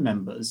team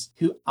members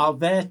who are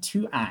there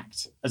to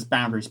act as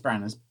boundary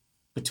spanners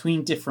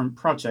between different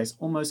projects,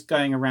 almost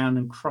going around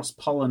and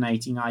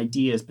cross-pollinating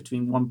ideas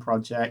between one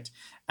project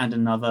and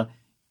another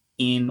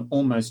in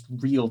almost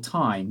real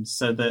time,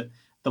 so that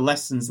the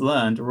lessons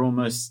learned are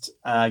almost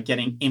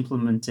getting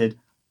implemented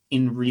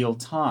in real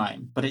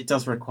time. But it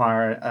does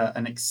require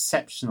an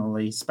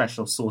exceptionally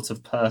special sort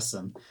of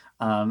person,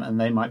 and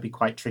they might be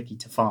quite tricky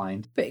to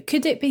find. But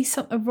could it be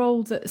a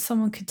role that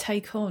someone could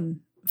take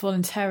on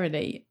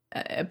voluntarily?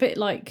 A bit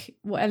like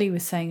what Ellie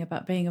was saying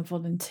about being a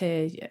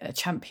volunteer, a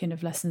champion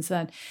of lessons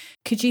learned.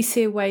 Could you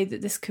see a way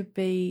that this could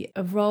be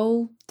a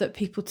role that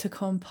people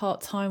took on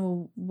part-time,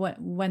 or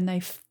when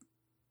they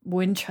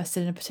were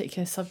interested in a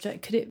particular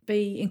subject? Could it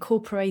be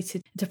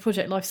incorporated into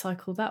project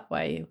lifecycle that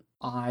way?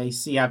 I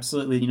see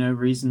absolutely no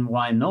reason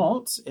why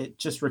not. It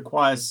just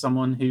requires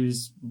someone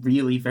who's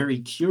really very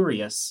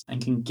curious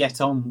and can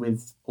get on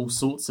with all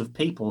sorts of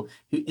people,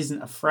 who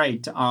isn't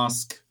afraid to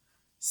ask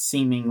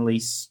seemingly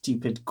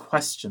stupid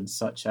questions,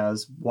 such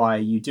as, why are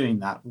you doing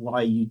that?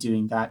 Why are you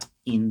doing that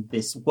in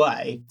this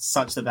way?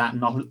 Such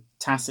that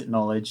tacit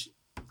knowledge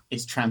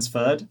is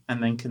transferred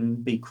and then can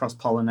be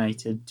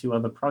cross-pollinated to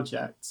other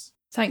projects.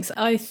 Thanks.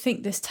 I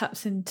think this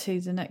taps into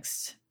the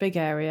next big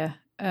area,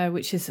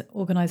 which is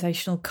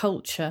organisational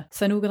culture.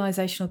 So an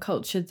organisational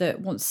culture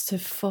that wants to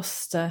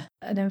foster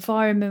an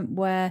environment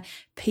where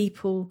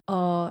people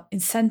are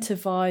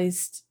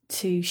incentivised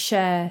to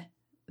share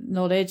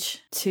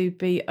knowledge, to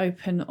be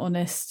open,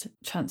 honest,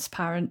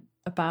 transparent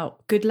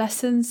about good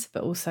lessons,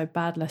 but also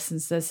bad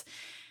lessons. There's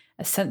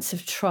a sense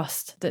of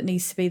trust that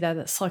needs to be there,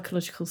 that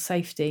psychological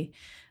safety.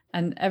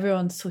 And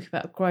everyone's talking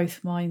about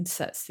growth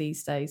mindsets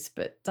these days,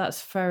 but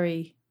that's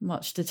very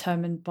much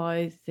determined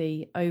by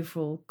the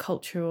overall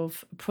culture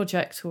of a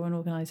project or an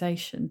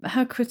organisation. But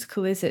how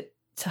critical is it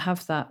to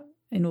have that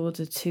in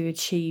order to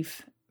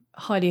achieve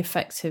highly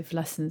effective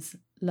lessons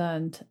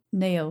learned?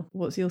 Neil,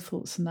 what's your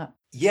thoughts on that?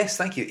 Yes,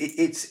 thank you.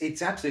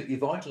 It's absolutely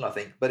vital, I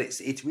think, but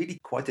it's really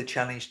quite a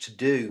challenge to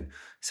do.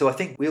 So I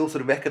think we all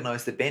sort of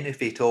recognise the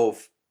benefit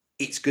of,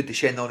 it's good to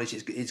share knowledge,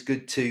 it's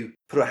good to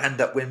put a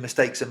hand up when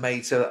mistakes are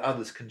made so that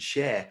others can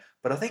share.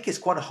 But I think it's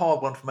quite a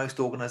hard one for most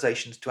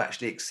organisations to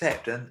actually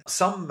accept. And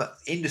some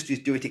industries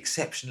do it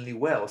exceptionally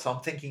well. So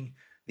I'm thinking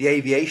the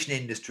aviation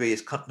industry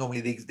is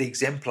normally the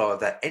exemplar of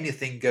that.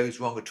 Anything goes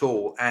wrong at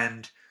all,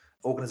 and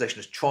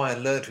organisations try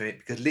and learn from it,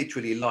 because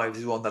literally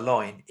lives are on the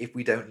line if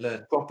we don't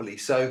learn properly.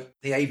 So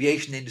the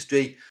aviation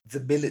industry, the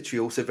military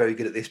are also very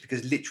good at this,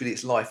 because literally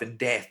it's life and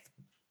death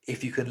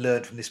if you can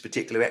learn from this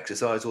particular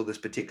exercise or this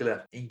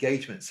particular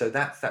engagement. So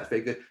that's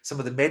very good. Some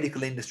of the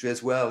medical industry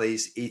as well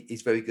is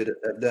very good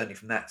at learning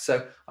from that.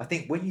 So I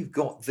think when you've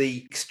got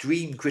the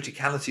extreme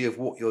criticality of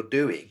what you're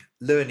doing,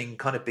 learning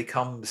kind of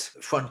becomes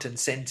front and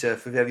centre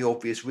for very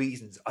obvious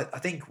reasons. I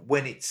think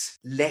when it's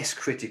less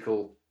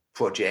critical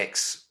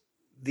projects,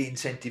 the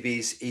incentive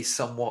is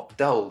somewhat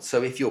dulled.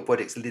 So if your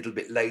project's a little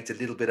bit late, a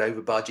little bit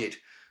over budget,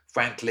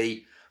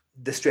 frankly,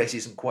 the stress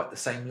isn't quite the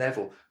same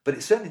level. But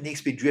it certainly needs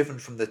to be driven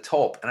from the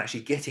top, and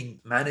actually getting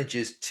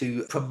managers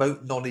to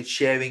promote knowledge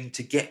sharing,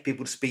 to get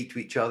people to speak to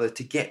each other,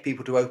 to get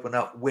people to open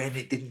up when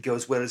it didn't go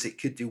as well as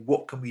it could do.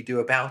 What can we do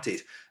about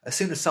it? As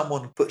soon as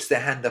someone puts their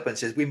hand up and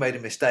says, we made a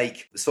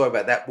mistake, sorry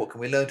about that, what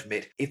can we learn from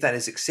it? If that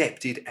is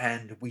accepted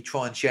and we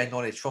try and share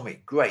knowledge from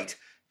it, great.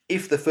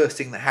 If the first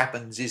thing that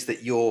happens is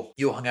that you're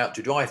hung out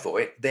to dry for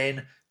it,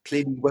 then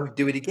clearly you won't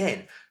do it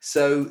again.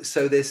 So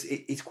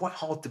it's quite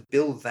hard to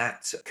build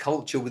that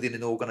culture within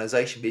an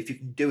organisation. But if you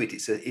can do it,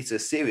 it's a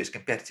serious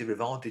competitive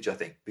advantage, I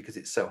think, because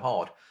it's so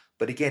hard.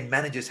 But again,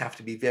 managers have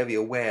to be very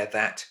aware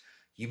that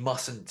you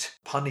mustn't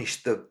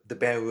punish the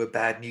bearer of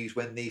bad news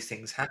when these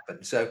things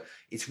happen. So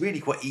it's really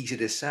quite easy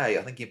to say.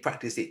 I think in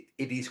practice it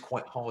is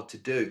quite hard to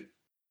do.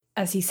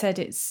 As you said,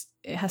 it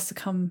has to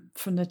come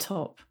from the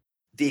top.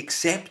 The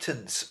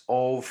acceptance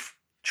of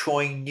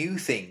trying new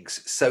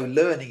things. So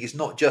learning is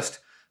not just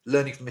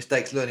learning from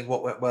mistakes, learning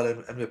what went well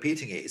and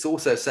repeating it. It's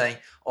also saying,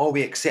 are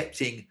we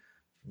accepting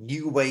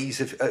new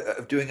ways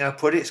of doing our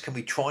projects? Can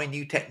we try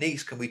new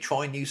techniques? Can we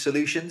try new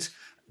solutions?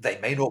 They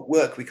may not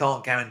work, we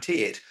can't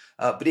guarantee it.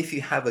 But if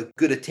you have a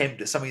good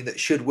attempt at something that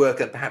should work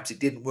and perhaps it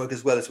didn't work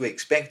as well as we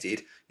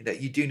expected,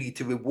 you do need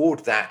to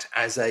reward that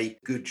as a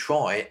good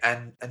try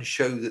and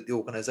show that the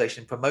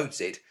organization promotes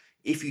it.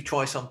 If you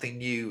try something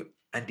new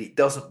and it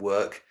doesn't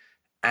work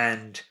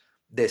and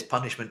there's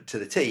punishment to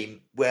the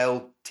team,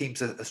 well,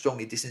 teams are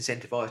strongly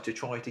disincentivized to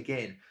try it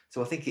again.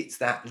 So I think it's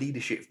that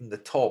leadership from the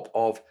top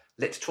of,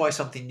 let's try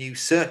something new,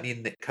 certainly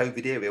in the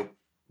COVID era.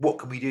 What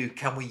can we do?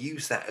 Can we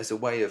use that as a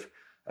way of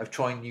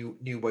trying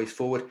new ways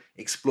forward,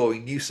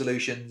 exploring new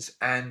solutions,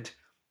 and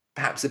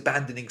perhaps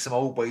abandoning some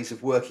old ways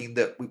of working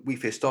that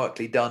we've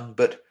historically done,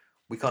 but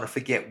we kind of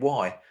forget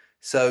why.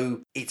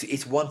 So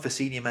it's one for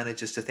senior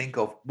managers to think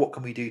of, what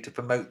can we do to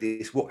promote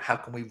this? How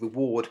can we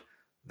reward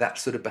that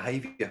sort of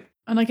behaviour?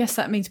 And I guess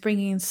that means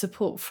bringing in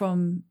support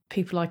from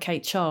people like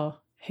HR,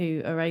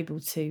 who are able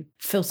to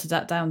filter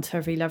that down to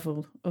every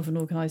level of an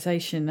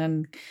organisation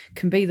and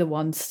can be the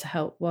ones to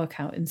help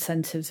work out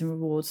incentives and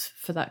rewards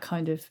for that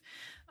kind of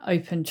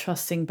open,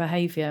 trusting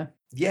behaviour.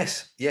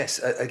 Yes.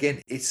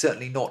 Again, it's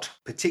certainly not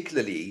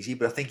particularly easy,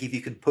 but I think if you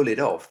can pull it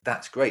off,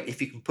 that's great.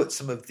 If you can put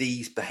some of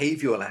these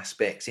behavioural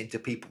aspects into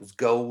people's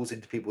goals,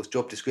 into people's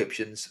job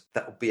descriptions,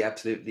 that would be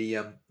absolutely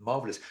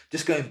marvellous.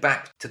 Just going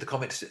back to the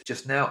comments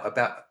just now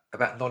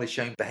about knowledge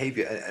sharing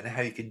behaviour and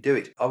how you can do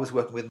it. I was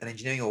working with an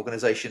engineering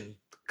organisation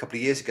a couple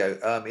of years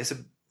ago. It's a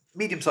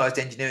medium-sized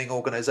engineering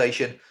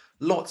organisation,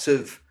 lots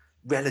of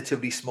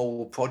relatively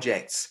small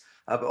projects.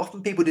 But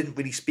often people didn't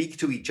really speak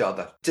to each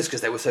other just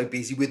because they were so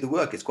busy with the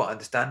work. It's quite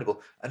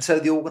understandable. And so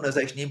the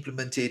organisation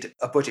implemented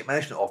a project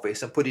management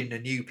office and put in a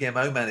new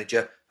PMO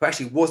manager who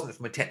actually wasn't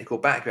from a technical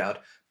background,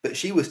 but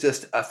she was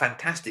just a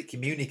fantastic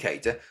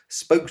communicator,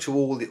 spoke to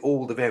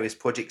all the various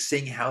projects,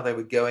 seeing how they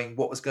were going,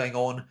 what was going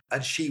on.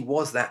 And she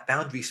was that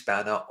boundary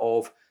spanner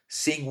of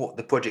seeing what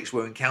the projects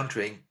were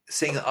encountering,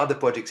 seeing that other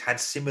projects had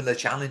similar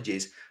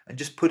challenges, and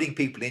just putting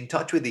people in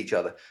touch with each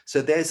other.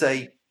 So there's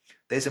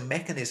a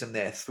mechanism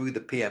there through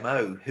the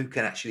PMO who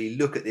can actually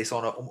look at this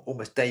on an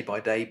almost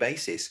day-by-day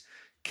basis.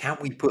 Can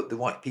we put the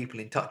right people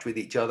in touch with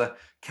each other?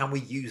 Can we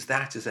use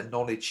that as a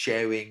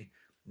knowledge-sharing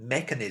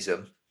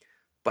mechanism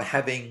by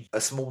having a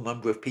small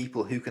number of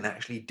people who can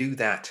actually do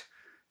that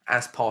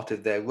as part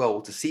of their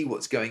role to see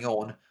what's going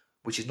on,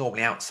 which is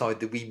normally outside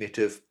the remit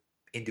of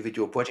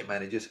individual project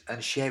managers,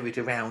 and share it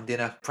around in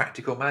a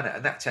practical manner?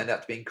 And that turned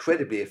out to be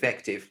incredibly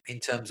effective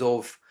in terms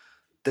of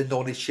the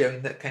knowledge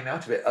sharing that came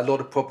out of it. A lot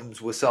of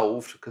problems were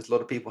solved because a lot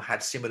of people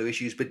had similar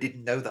issues but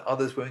didn't know that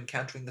others were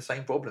encountering the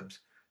same problems.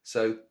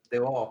 So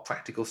there are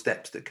practical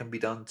steps that can be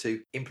done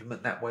to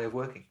implement that way of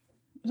working.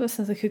 That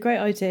sounds like a great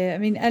idea. I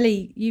mean,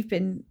 Ellie, you've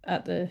been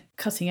at the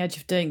cutting edge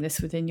of doing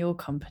this within your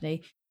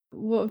company.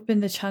 What have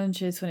been the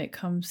challenges when it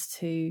comes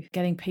to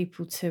getting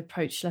people to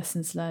approach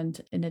lessons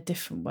learned in a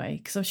different way?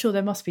 Because I'm sure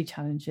there must be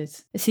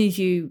challenges. As soon as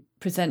you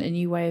present a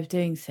new way of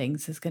doing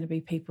things, there's going to be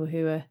people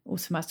who are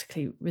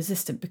automatically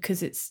resistant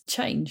because it's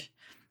change.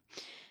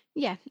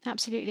 Yeah,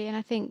 absolutely. And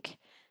I think,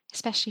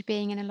 especially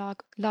being in a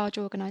large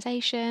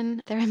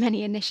organisation, there are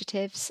many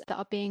initiatives that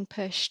are being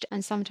pushed,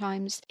 and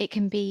sometimes it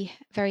can be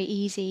very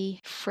easy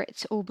for it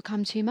to all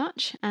become too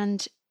much.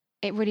 And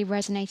it really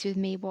resonated with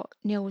me what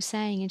Neil was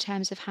saying in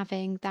terms of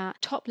having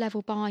that top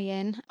level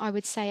buy-in. I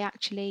would say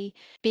actually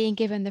being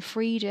given the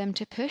freedom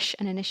to push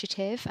an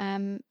initiative,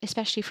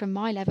 especially from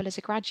my level as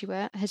a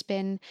graduate, has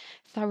been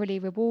thoroughly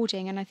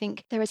rewarding. And I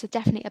think there is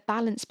definitely a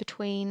balance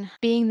between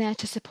being there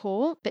to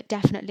support, but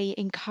definitely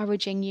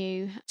encouraging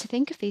you to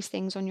think of these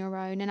things on your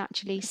own and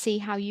actually see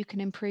how you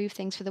can improve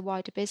things for the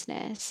wider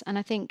business. And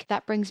I think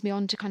that brings me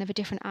on to kind of a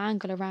different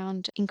angle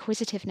around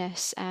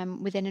inquisitiveness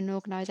within an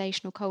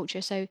organisational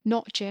culture. So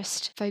not just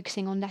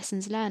focusing on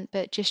lessons learned,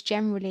 but just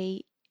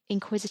generally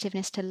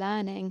inquisitiveness to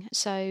learning.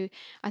 So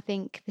I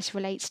think this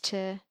relates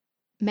to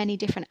many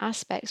different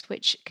aspects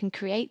which can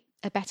create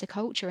a better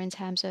culture in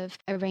terms of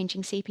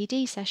arranging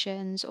CPD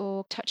sessions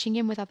or touching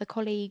in with other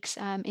colleagues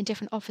in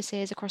different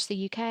offices across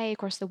the UK,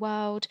 across the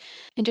world,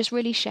 and just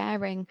really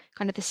sharing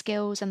kind of the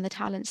skills and the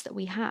talents that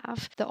we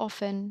have that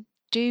often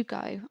do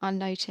go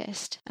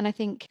unnoticed. And I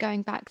think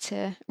going back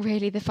to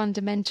really the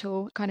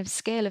fundamental kind of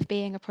skill of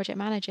being a project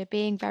manager,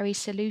 being very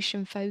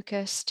solution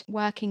focused,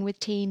 working with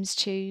teams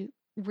to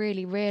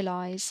really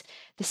realise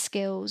the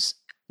skills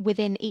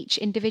within each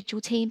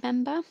individual team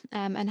member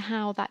and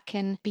how that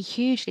can be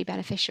hugely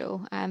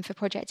beneficial for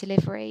project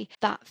delivery.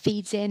 That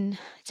feeds in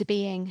to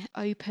being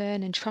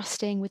open and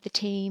trusting with the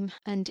team.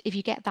 And if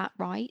you get that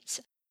right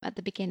at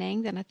the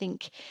beginning, then I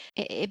think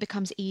it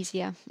becomes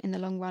easier in the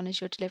long run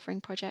as you're delivering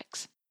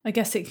projects. I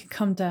guess it can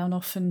come down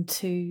often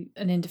to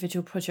an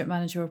individual project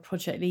manager or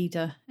project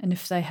leader. And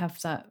if they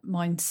have that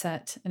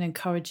mindset and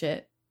encourage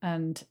it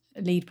and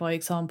lead by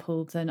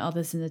example, then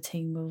others in the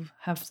team will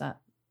have that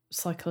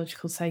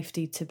psychological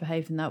safety to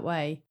behave in that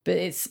way. But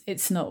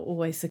it's not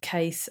always the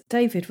case.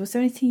 David, was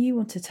there anything you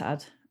wanted to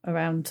add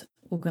around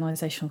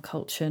organisational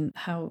culture and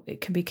how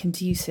it can be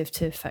conducive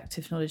to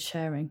effective knowledge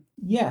sharing?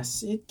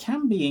 Yes, it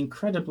can be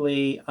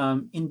incredibly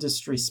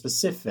industry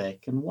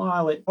specific. And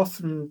while it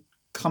often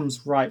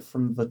comes right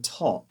from the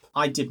top,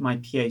 I did my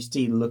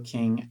PhD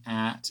looking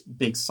at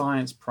big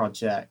science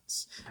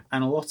projects,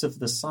 and a lot of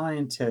the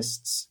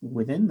scientists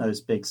within those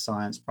big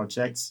science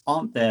projects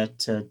aren't there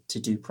to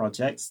do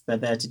projects, they're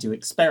there to do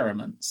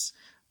experiments.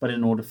 But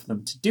in order for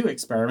them to do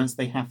experiments,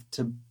 they have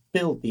to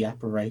build the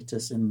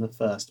apparatus in the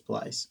first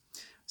place.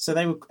 So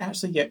they would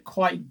actually get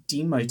quite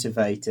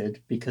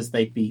demotivated because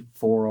they'd be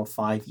 4 or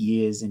 5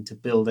 years into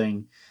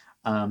building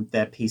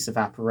their piece of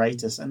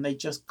apparatus, and they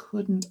just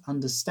couldn't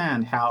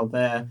understand how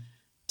their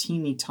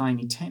teeny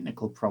tiny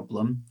technical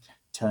problem,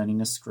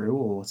 turning a screw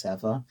or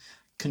whatever,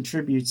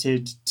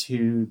 contributed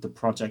to the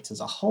project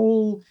as a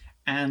whole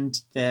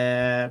and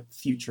their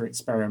future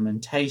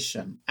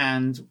experimentation.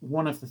 And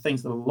one of the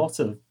things that a lot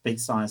of big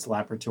science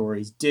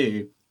laboratories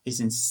do is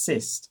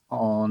insist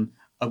on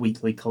a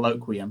weekly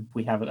colloquium.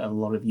 We have it at a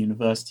lot of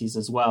universities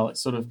as well. It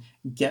sort of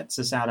gets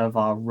us out of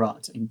our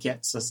rut and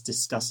gets us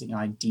discussing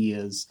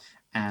ideas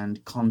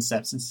and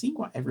concepts and seeing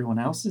what everyone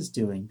else is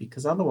doing,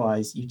 because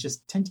otherwise you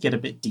just tend to get a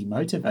bit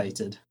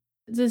demotivated.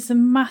 There's a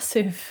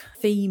massive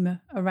theme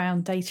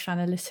around data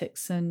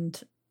analytics and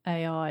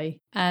AI,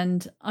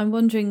 and I'm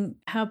wondering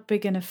how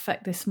big an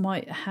effect this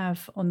might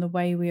have on the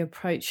way we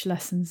approach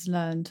lessons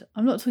learned.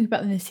 I'm not talking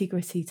about the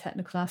nitty-gritty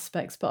technical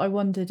aspects, but I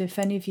wondered if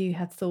any of you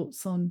had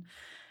thoughts on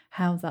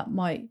how that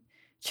might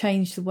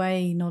change the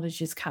way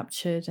knowledge is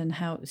captured and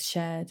how it's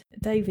shared.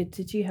 David,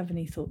 did you have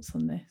any thoughts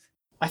on this?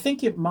 I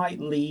think it might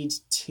lead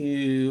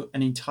to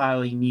an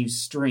entirely new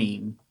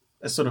stream,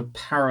 a sort of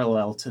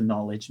parallel to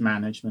knowledge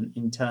management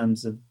in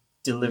terms of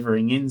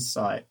delivering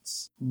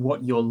insights.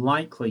 What you're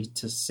likely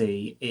to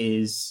see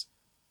is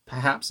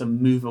perhaps a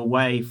move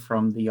away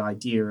from the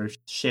idea of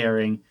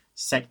sharing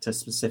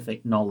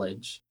sector-specific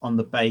knowledge on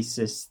the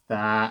basis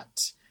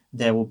that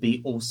there will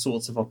be all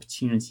sorts of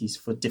opportunities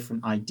for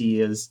different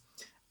ideas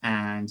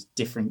and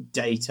different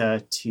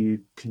data to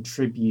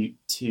contribute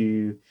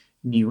to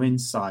new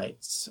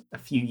insights. A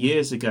few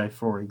years ago,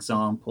 for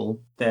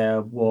example,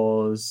 there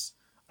was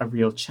a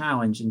real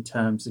challenge in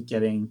terms of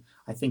getting,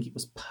 I think it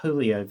was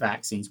polio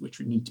vaccines, which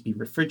would need to be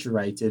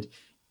refrigerated,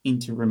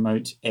 into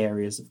remote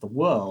areas of the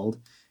world.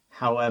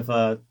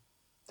 However,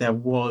 there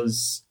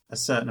was a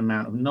certain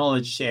amount of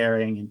knowledge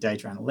sharing in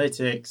data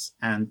analytics,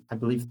 and I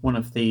believe one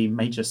of the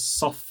major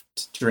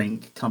soft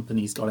drink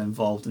companies got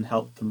involved and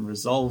helped them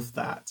resolve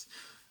that.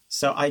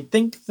 So I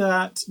think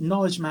that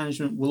knowledge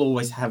management will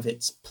always have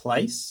its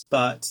place,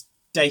 but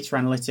data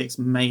analytics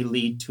may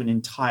lead to an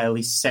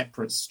entirely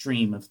separate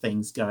stream of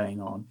things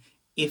going on.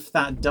 If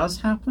that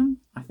does happen,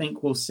 I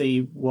think we'll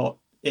see what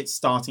it's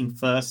starting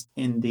first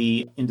in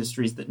the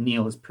industries that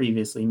Neil has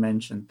previously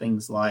mentioned,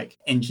 things like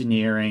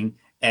engineering,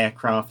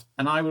 aircraft,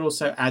 and I would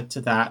also add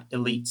to that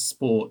elite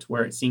sport,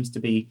 where it seems to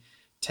be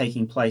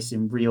taking place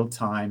in real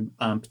time,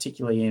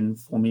 particularly in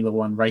Formula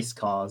One race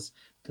cars,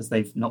 because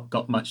they've not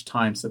got much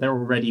time. So they're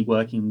already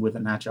working with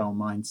an agile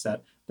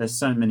mindset. There's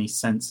so many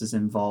sensors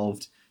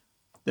involved.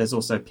 There's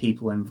also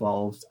people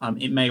involved.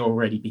 It may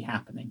already be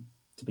happening,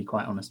 to be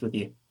quite honest with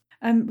you.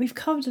 We've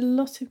covered a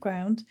lot of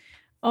ground.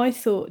 I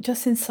thought,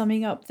 just in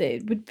summing up, that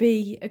it would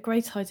be a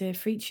great idea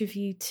for each of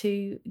you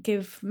to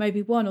give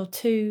maybe 1 or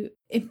 2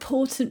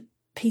 important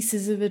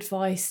pieces of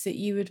advice that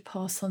you would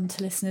pass on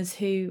to listeners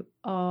who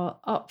are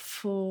up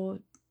for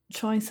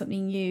trying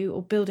something new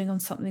or building on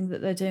something that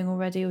they're doing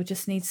already, or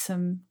just need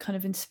some kind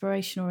of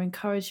inspiration or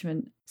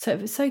encouragement. So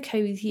if it's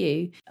okay with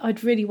you,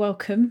 I'd really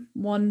welcome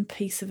 1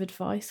 piece of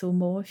advice or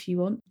more if you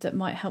want that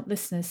might help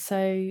listeners.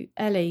 So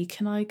Ellie,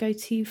 can I go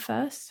to you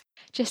first?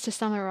 Just to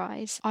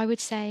summarise, I would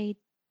say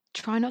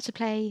try not to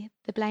play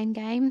the blame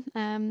game.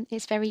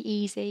 It's very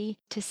easy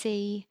to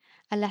see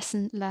a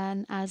lesson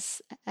learned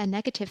as a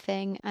negative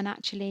thing, and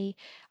actually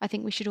I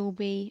think we should all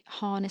be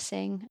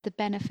harnessing the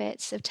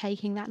benefits of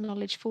taking that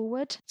knowledge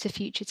forward to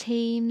future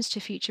teams, to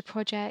future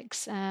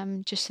projects,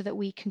 just so that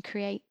we can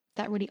create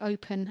that really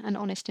open and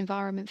honest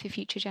environment for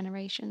future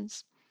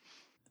generations.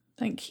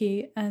 Thank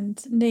you. And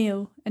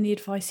Neil, any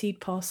advice you'd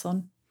pass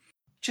on?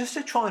 Just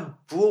to try and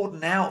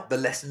broaden out the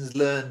lessons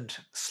learned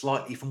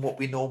slightly from what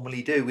we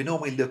normally do. We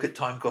normally look at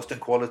time, cost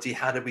and quality,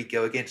 how do we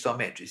go against our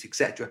metrics,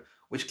 etc.,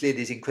 which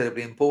clearly is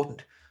incredibly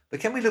important.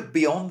 But can we look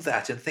beyond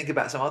that and think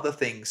about some other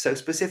things? So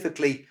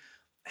specifically,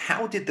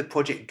 how did the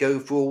project go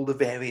for all the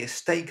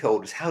various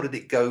stakeholders? How did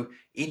it go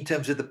in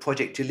terms of the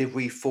project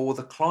delivery for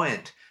the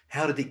client?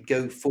 How did it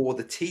go for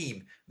the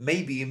team?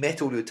 Maybe you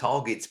met all your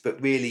targets,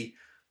 but really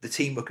the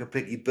team were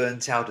completely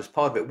burnt out as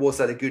part of it. Was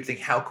that a good thing?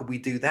 How could we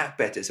do that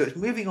better? So it's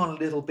moving on a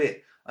little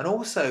bit. And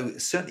also,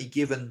 certainly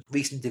given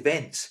recent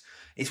events,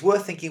 it's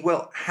worth thinking,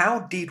 well, how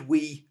did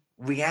we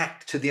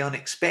react to the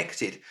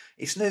unexpected.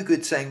 It's no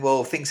good saying,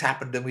 well, things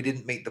happened and we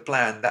didn't meet the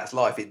plan. That's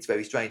life. It's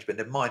very strange, but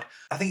never mind.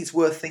 I think it's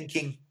worth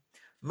thinking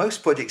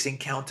most projects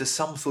encounter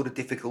some sort of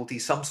difficulty,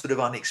 some sort of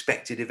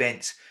unexpected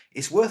events.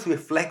 It's worth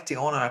reflecting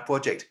on our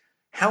project.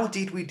 How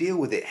did we deal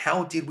with it?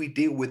 How did we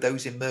deal with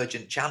those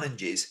emergent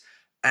challenges?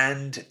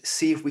 And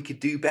see if we could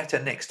do better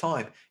next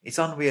time. It's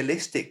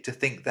unrealistic to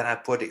think that our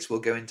projects will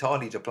go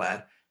entirely to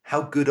plan.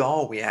 How good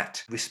are we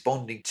at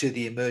responding to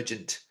the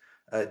emergent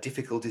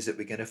difficulties that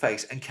we're going to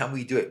face? And can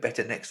we do it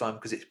better next time?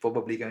 Because it's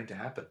probably going to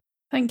happen.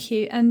 Thank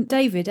you. And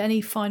David, any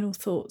final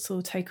thoughts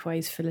or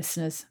takeaways for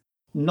listeners?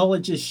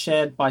 Knowledge is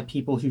shared by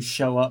people who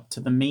show up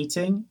to the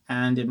meeting.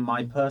 And in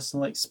my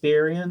personal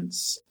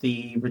experience,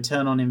 the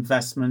return on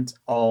investment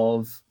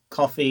of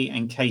coffee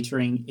and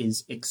catering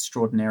is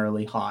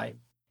extraordinarily high.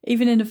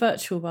 Even in a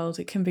virtual world,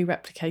 it can be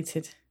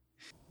replicated.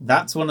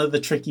 That's one of the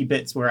tricky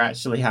bits we're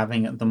actually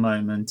having at the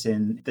moment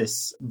in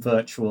this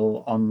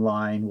virtual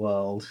online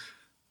world.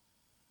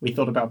 We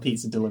thought about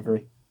pizza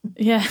delivery.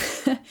 Yeah.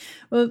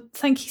 Well,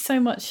 thank you so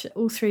much,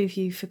 all three of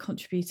you, for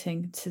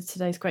contributing to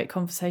today's great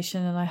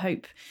conversation. And I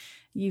hope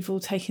you've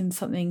all taken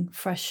something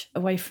fresh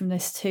away from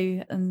this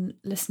too. And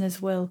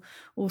listeners will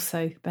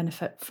also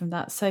benefit from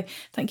that. So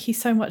thank you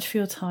so much for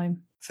your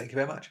time. Thank you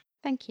very much.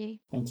 Thank you.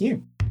 Thank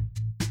you.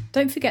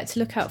 Don't forget to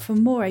look out for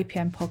more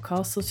APM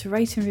podcasts or to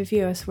rate and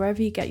review us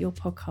wherever you get your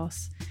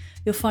podcasts.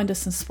 You'll find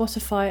us on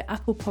Spotify,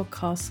 Apple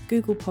Podcasts,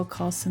 Google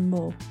Podcasts and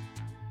more.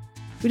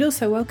 We'd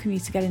also welcome you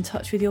to get in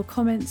touch with your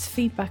comments,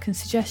 feedback and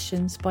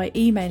suggestions by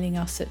emailing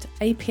us at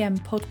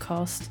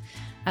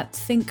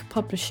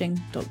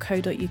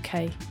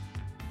apmpodcast@thinkpublishing.co.uk.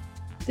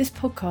 This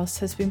podcast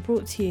has been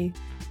brought to you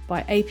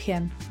by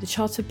APM, the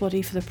chartered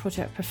body for the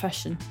project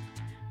profession.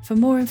 For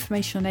more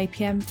information on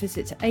APM,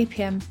 visit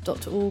apm.org.uk.